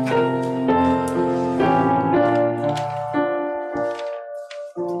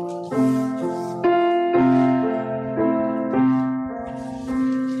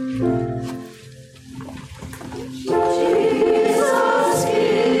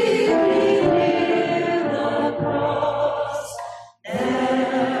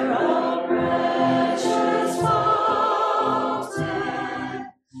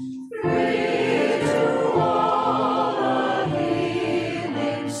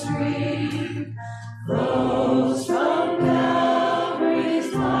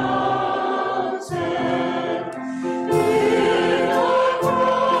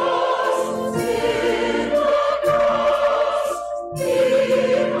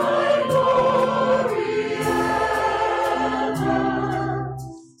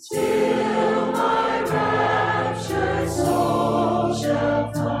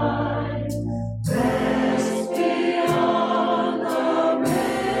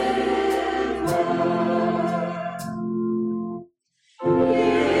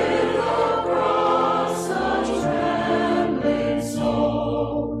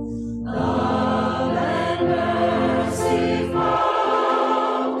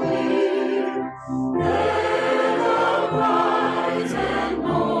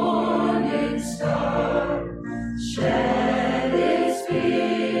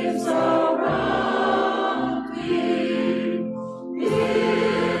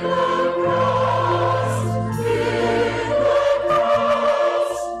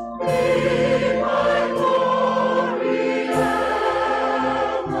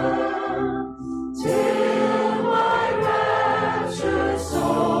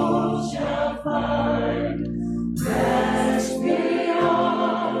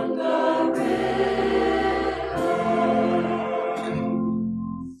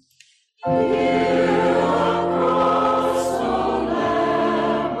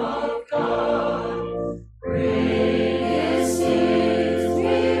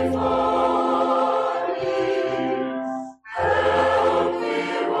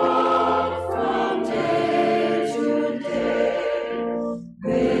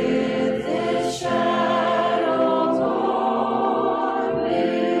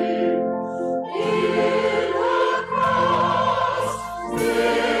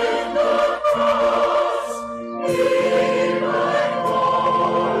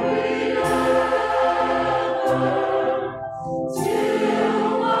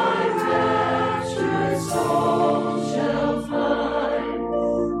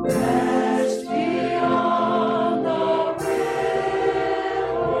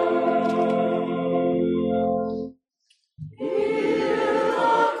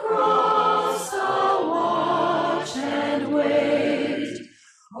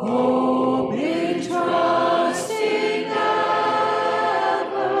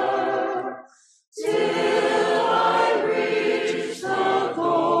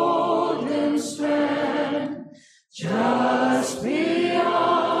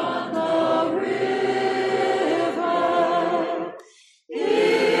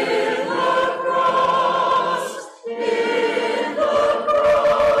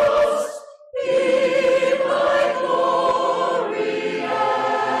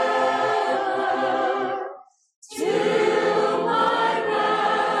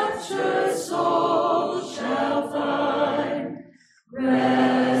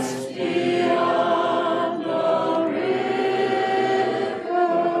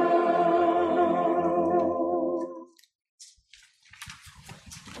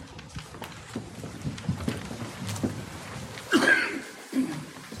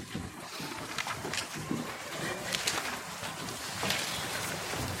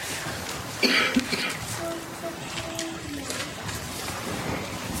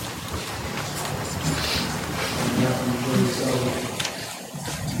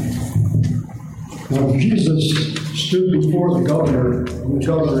 Now Jesus stood before the governor, and the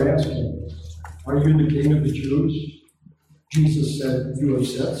governor asked him, "Are you the king of the Jews?" Jesus said, "You have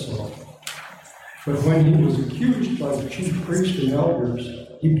said so." But when he was accused by the chief priests and elders,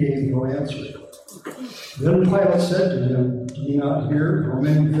 he gave no answer. Then Pilate said to him, "Do you not hear how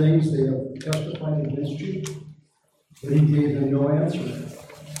many things they have testified against you?" But he gave him no answer,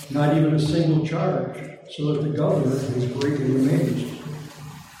 not even a single charge, so that the governor was greatly amazed.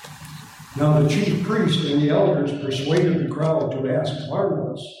 Now the chief priest and the elders persuaded the crowd to ask for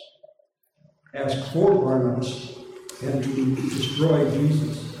Barnabas, and to destroy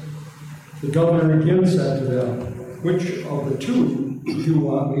Jesus. The governor again said to them, "Which of the two do you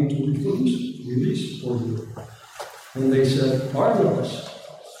want me to release for you?" And they said, "Barnabas."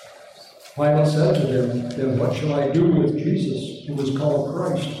 Pilate said to them, "Then what shall I do with Jesus, who is called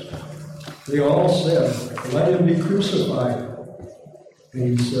Christ?" They all said, "Let him be crucified."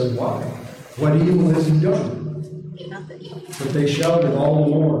 And he said, "Why? What evil has he done?" But they shouted all the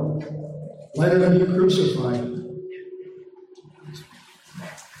more, "Let him be crucified."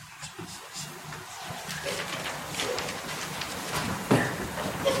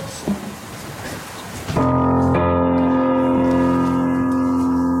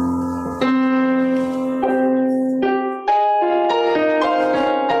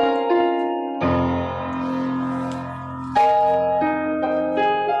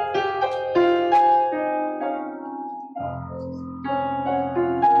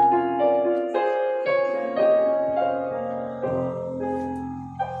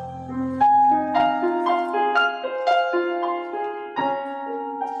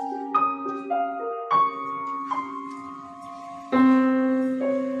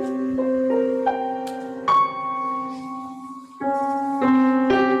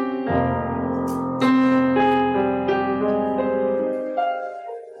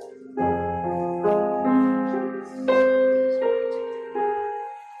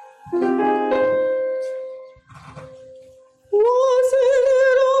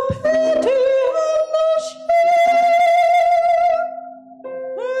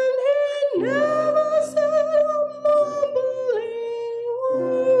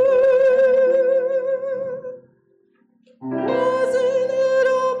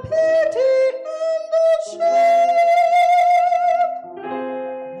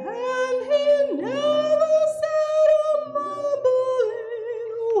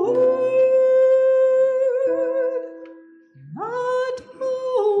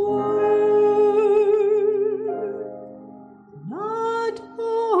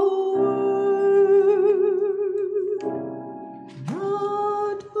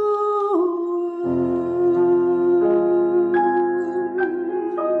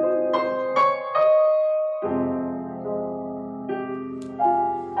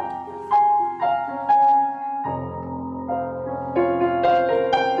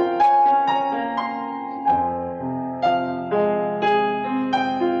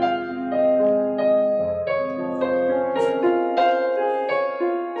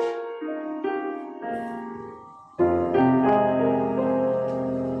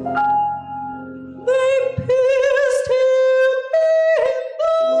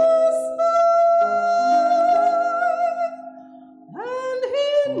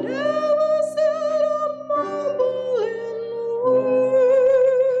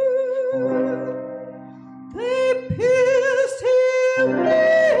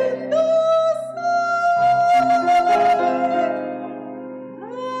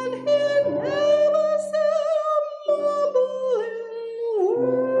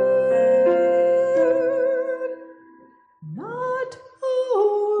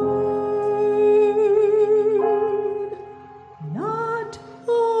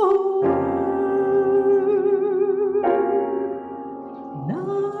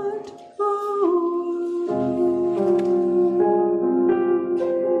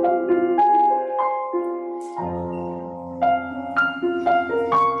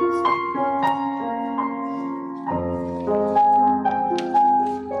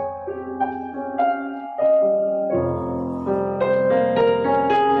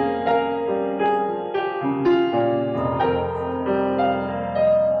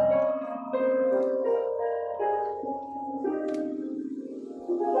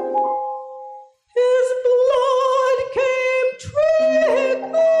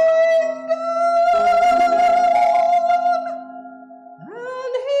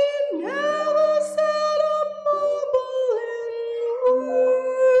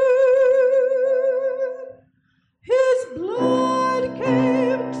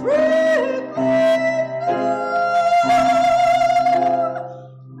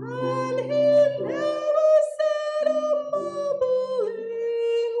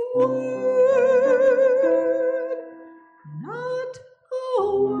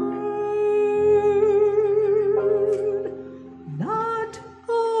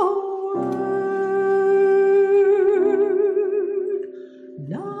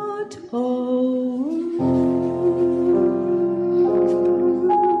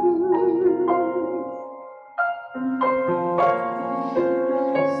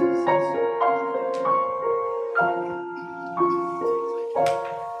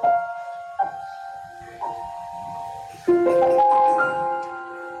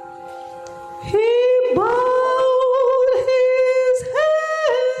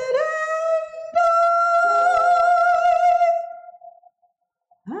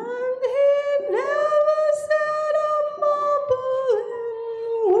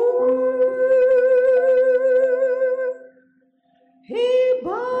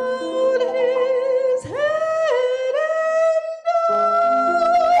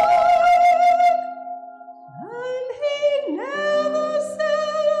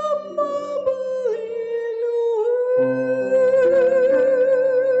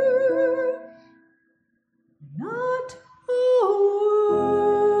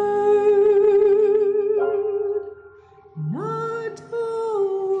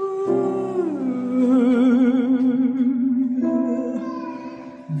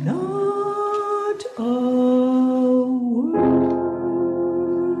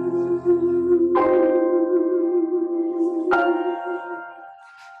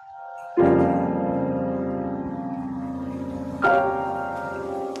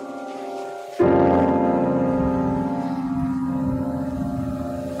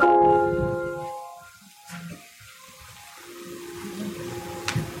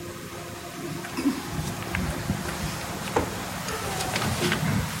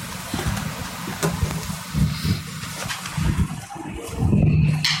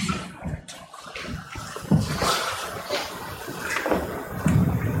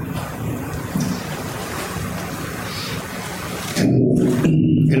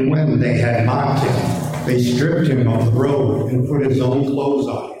 And when they had mocked him, they stripped him of the robe and put his own clothes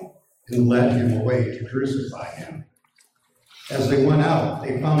on him and led him away to crucify him. As they went out,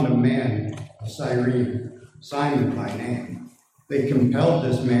 they found a man of Cyrene, Simon by name. They compelled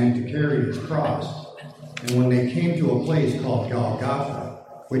this man to carry his cross. And when they came to a place called Golgotha,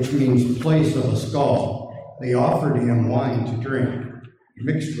 which means place of a skull, they offered him wine to drink,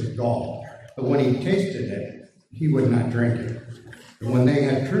 mixed with gall. But when he tasted it, he would not drink it. And when they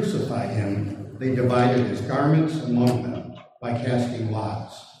had crucified him, they divided his garments among them by casting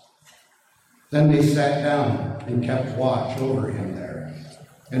lots. Then they sat down and kept watch over him there.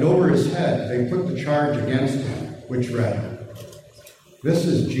 And over his head they put the charge against him, which read, "This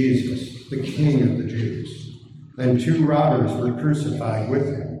is Jesus, the King of the Jews." Then 2 robbers were crucified with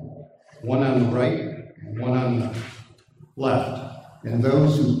him, one on the right and one on the left. And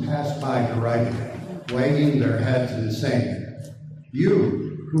those who passed by derided him, wagging their heads and saying,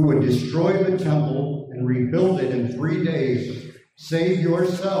 "You who would destroy the temple and rebuild it in 3 days, save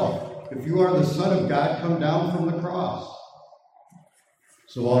yourself. If you are the Son of God, come down from the cross."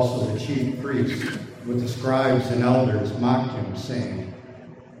 So also the chief priests with the scribes and elders mocked him, saying,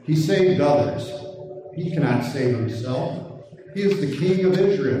 "He saved others. He cannot save himself. He is the King of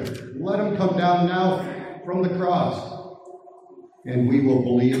Israel. Let him come down now from the cross, and we will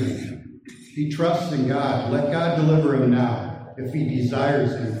believe in him. He trusts in God. Let God deliver him now, if he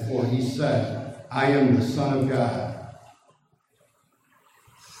desires him, for he said, 'I am the Son of God.'"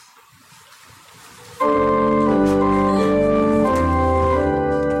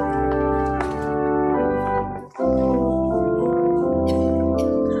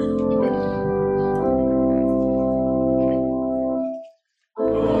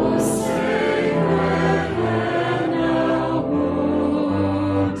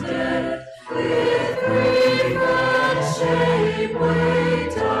 Shape way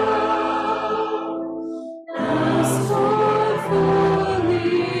down, now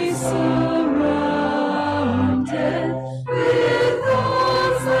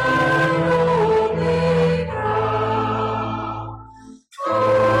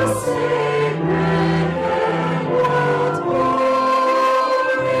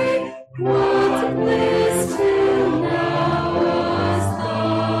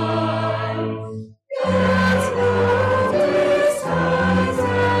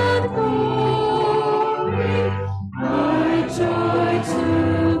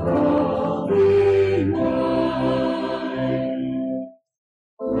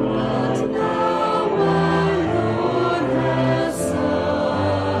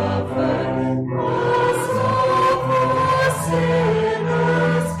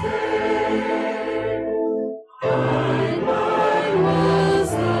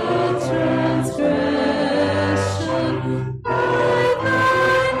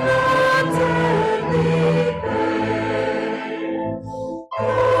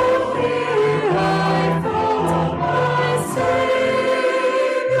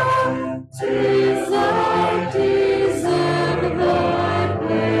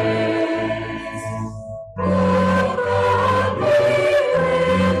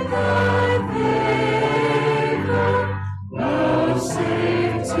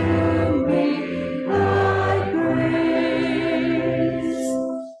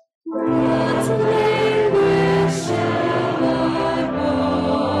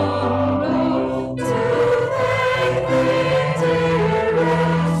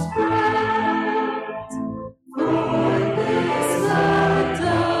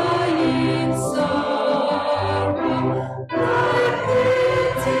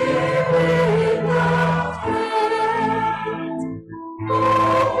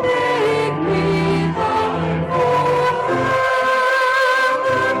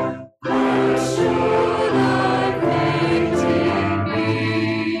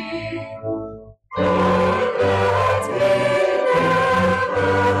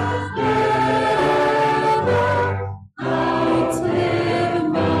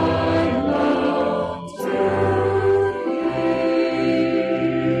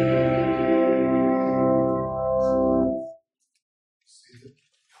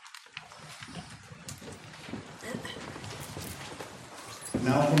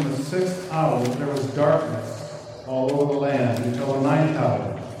 6th hour, there was darkness all over the land until the 9th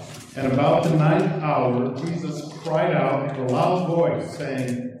hour. And about the 9th hour, Jesus cried out in a loud voice,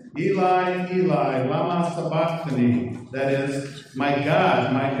 saying, Eli, Eli, lama sabachthani. That is, my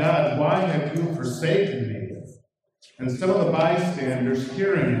God, why have you forsaken me? And some of the bystanders,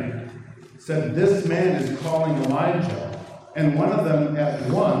 hearing it, said, This man is calling Elijah. And one of them at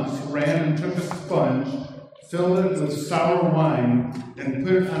once ran and took a sponge, filled it with sour wine, and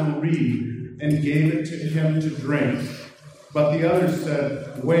put it on a reed, and gave it to him to drink. But the others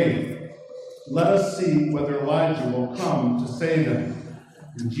said, Wait, let us see whether Elijah will come to save him.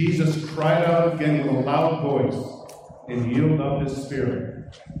 And Jesus cried out again with a loud voice, and yielded up his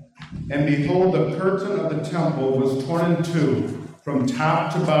spirit. And behold, the curtain of the temple was torn in two, from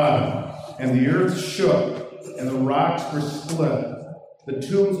top to bottom, and the earth shook, and the rocks were split. The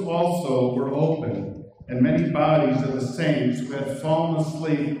tombs also were opened, and many bodies of the saints who had fallen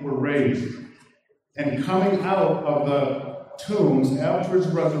asleep were raised. And coming out of the tombs after his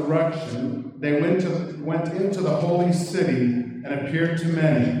resurrection, they went into the holy city and appeared to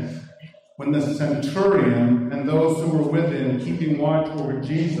many. When the centurion and those who were with him, keeping watch over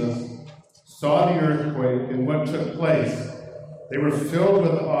Jesus, saw the earthquake and what took place, they were filled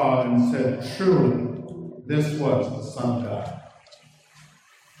with awe and said, Truly, this was the Son of God.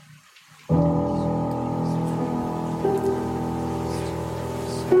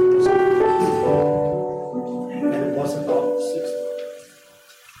 And it was about the 6th.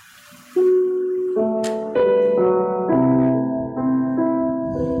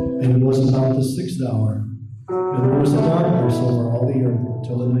 And it was about the 6th hour, and there was a darkness over all the earth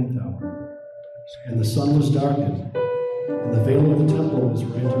until the 9th hour. And the sun was darkened, and the veil of the temple was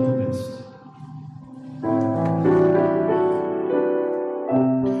rent in the midst.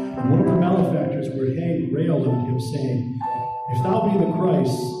 And one of the malefactors who were hanged railed on him, saying, If thou be the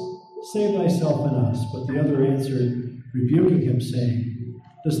Christ, save thyself and us. But the other answered, rebuking him, saying,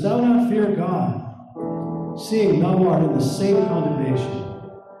 Dost thou not fear God, seeing thou art in the same condemnation?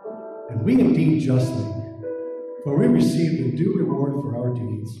 And we indeed justly, for we receive the due reward for our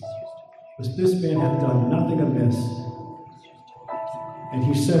deeds. But this man hath done nothing amiss. And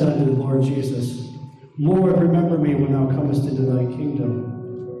he said unto the Lord Jesus, Lord, remember me when thou comest into thy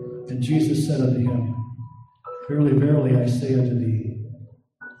kingdom. And Jesus said unto him, Verily, verily, I say unto thee,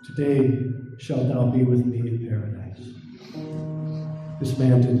 today shalt thou be with me in paradise. This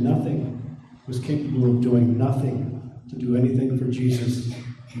man did nothing, was capable of doing nothing to do anything for Jesus.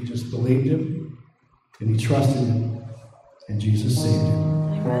 He just believed him, and he trusted him, and Jesus saved him.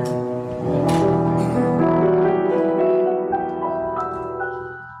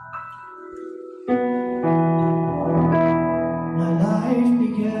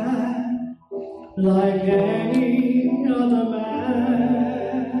 Like any other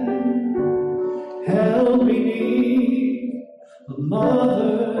man, held beneath a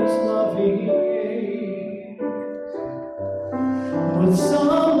mother's loving gaze. But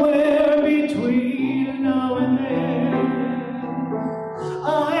somewhere between now and then,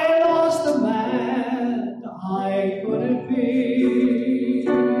 I lost the man I couldn't be.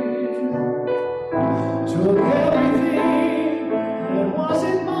 Took everything that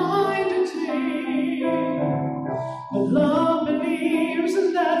wasn't mine to take. But love believes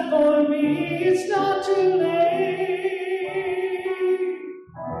in that for me it's not too late.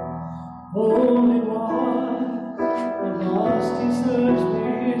 Only one, the lost deserves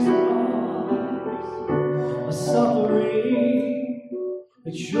his prize. A suffering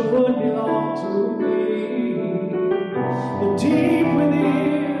that should belong to me. But deep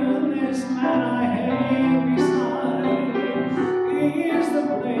within this man I hang beside is the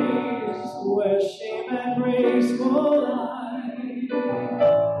place where shame and grace collide.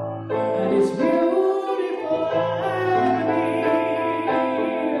 And it's beautiful agony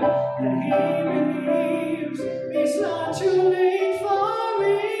that he believes it's not too late for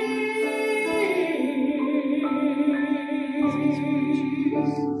me.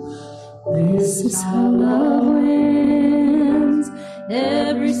 This is how love wins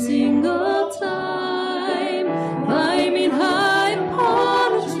every single time. Climbing high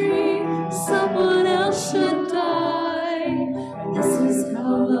upon a tree, someone else should die. This is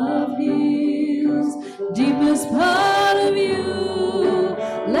how love heals deepest part of you,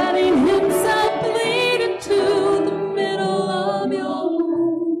 letting himself bleed into the middle of your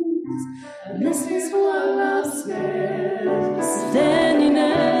wounds. And this is what love says, standing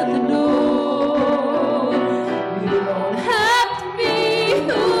at the door. You don't have to be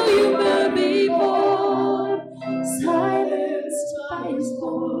who you were before. Silenced by his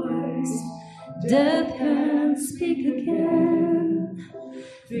voice, death can speak again.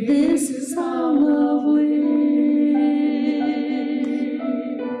 This is how love wins.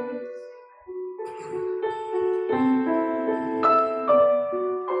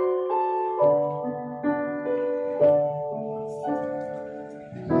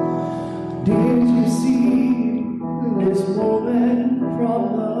 Did you see this moment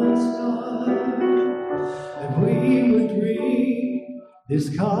from the start? That we would drink this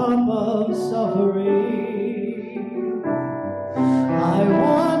cup of suffering. I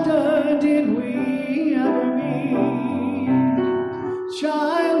wonder, did we ever meet?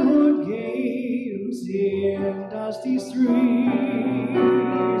 Childhood games in dusty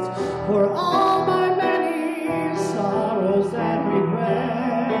streets. For all my many sorrows and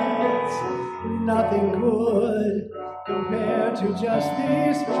regrets, nothing could compare to just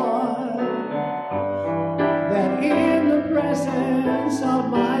this one. That in the presence of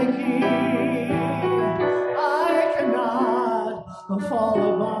my King, I cannot fall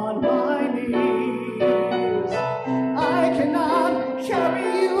upon my knees. I cannot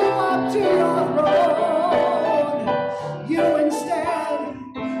carry you up to your throne. You instead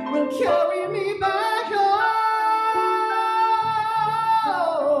will carry me back home.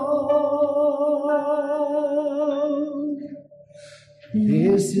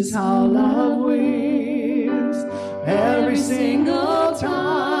 This is how love wins every single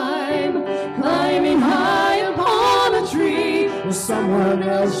time, climbing high upon a tree where someone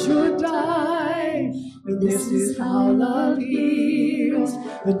else should die. And this is how love heals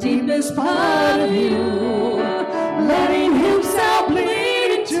the deepest part of you, letting himself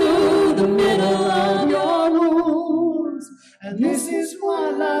bleed into the middle of your wounds. And this is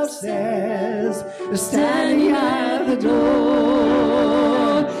what love says, standing at the door.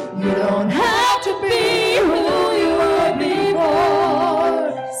 You don't have to be who you were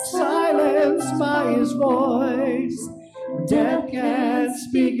before, silenced by his voice. Death can't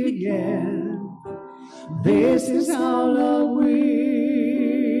speak again. This is how love wins.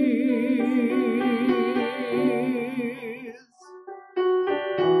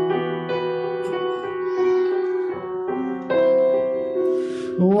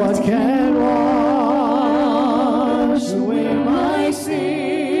 What can wash away my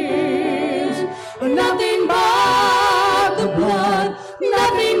sins? Nothing but the blood,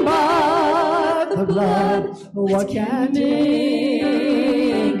 nothing but the blood. What can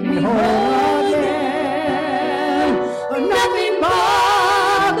make me whole again? Nothing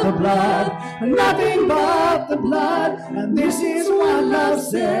but the blood, nothing but the blood. And this is what love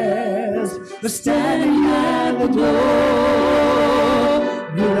says, standing at the door.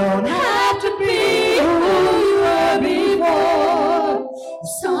 You don't have to be who you were before,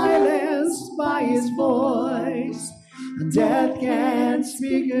 silenced by his voice. Death can't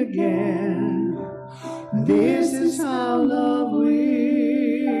speak again. This is how love wins.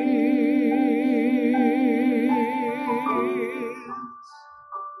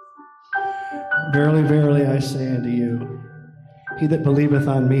 Verily, verily, I say unto you, he that believeth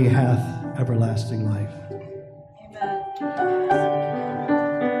on me hath everlasting life.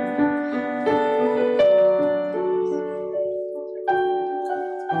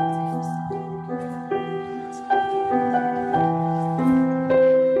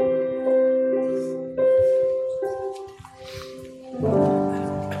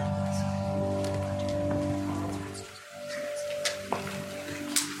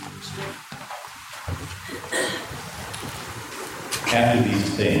 After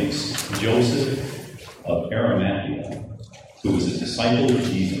these things, Joseph of Arimathea, who was a disciple of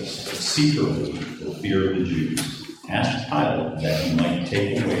Jesus, secretly for fear of the Jews, asked Pilate that he might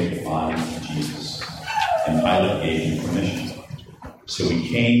take away the body of Jesus. And Pilate gave him permission. So he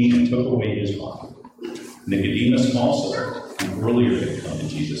came and took away his body. Nicodemus also, who earlier had come to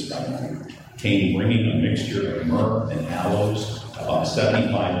Jesus by night, came bringing a mixture of myrrh and aloes, about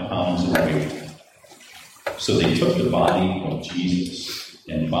 75 pounds of weight. So they took the body of Jesus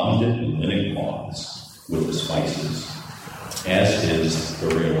and bound it in linen cloths with the spices, as is the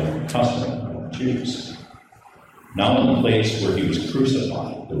burial custom of Jews. Now in the place where he was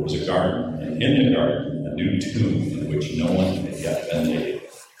crucified, there was a garden, and in the garden a new tomb in which no one had yet been laid.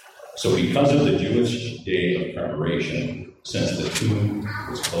 So because of the Jewish day of preparation, since the tomb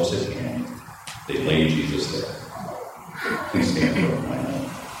was close at hand, they laid Jesus there. Please stand for a moment.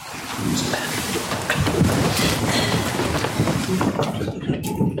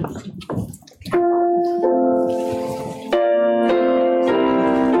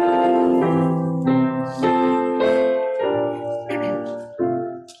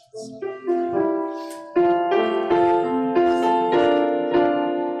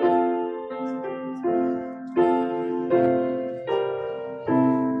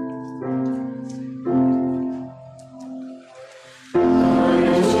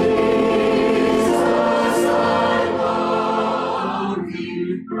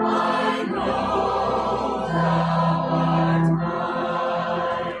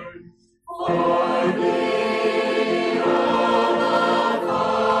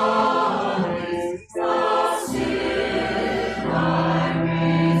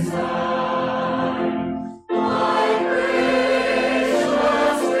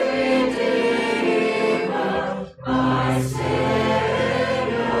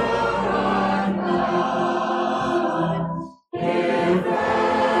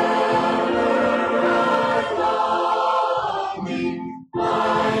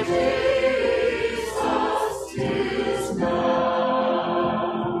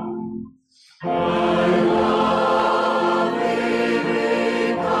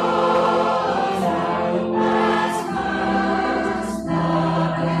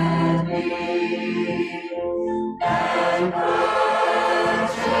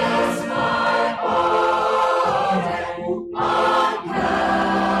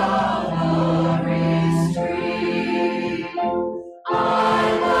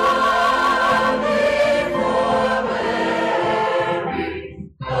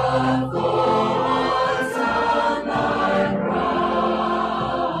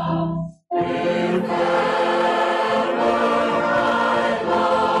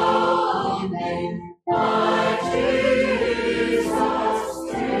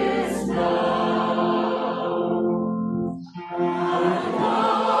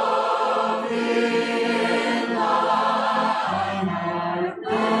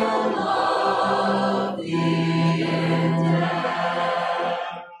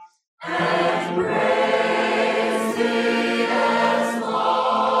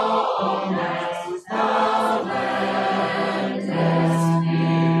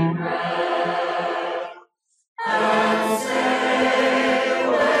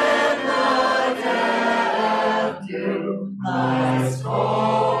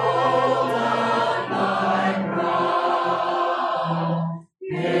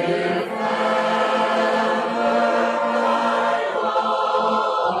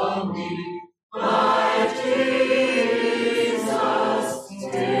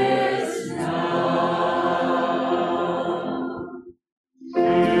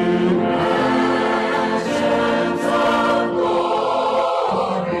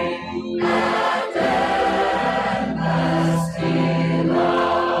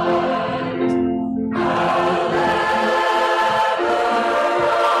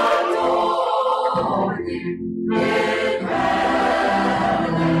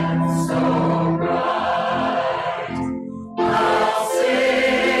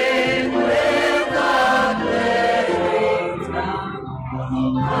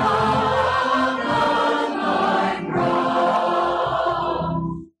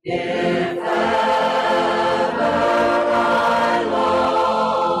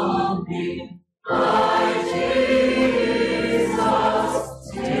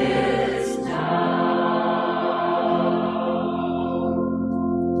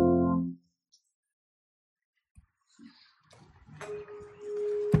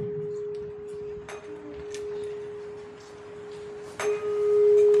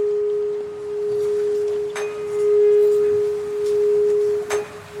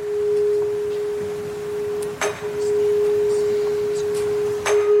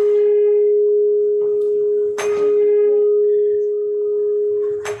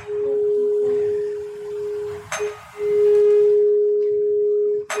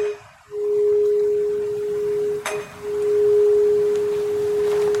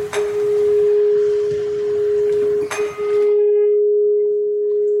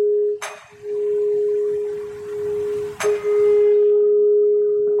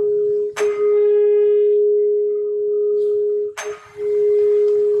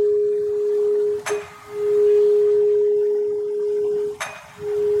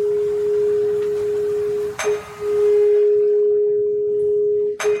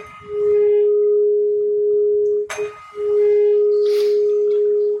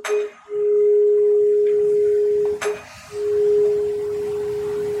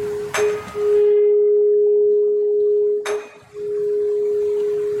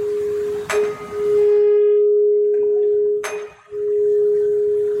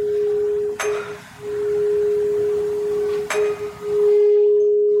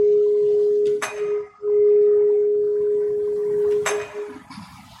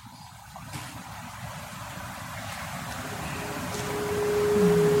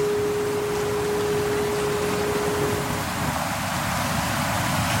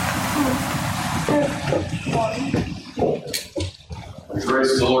 The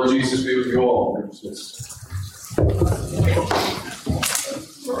grace of the Lord Jesus be with you all.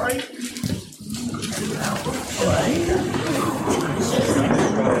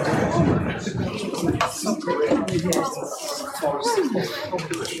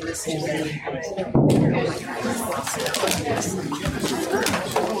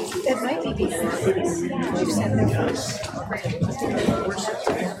 It might be because you said there was.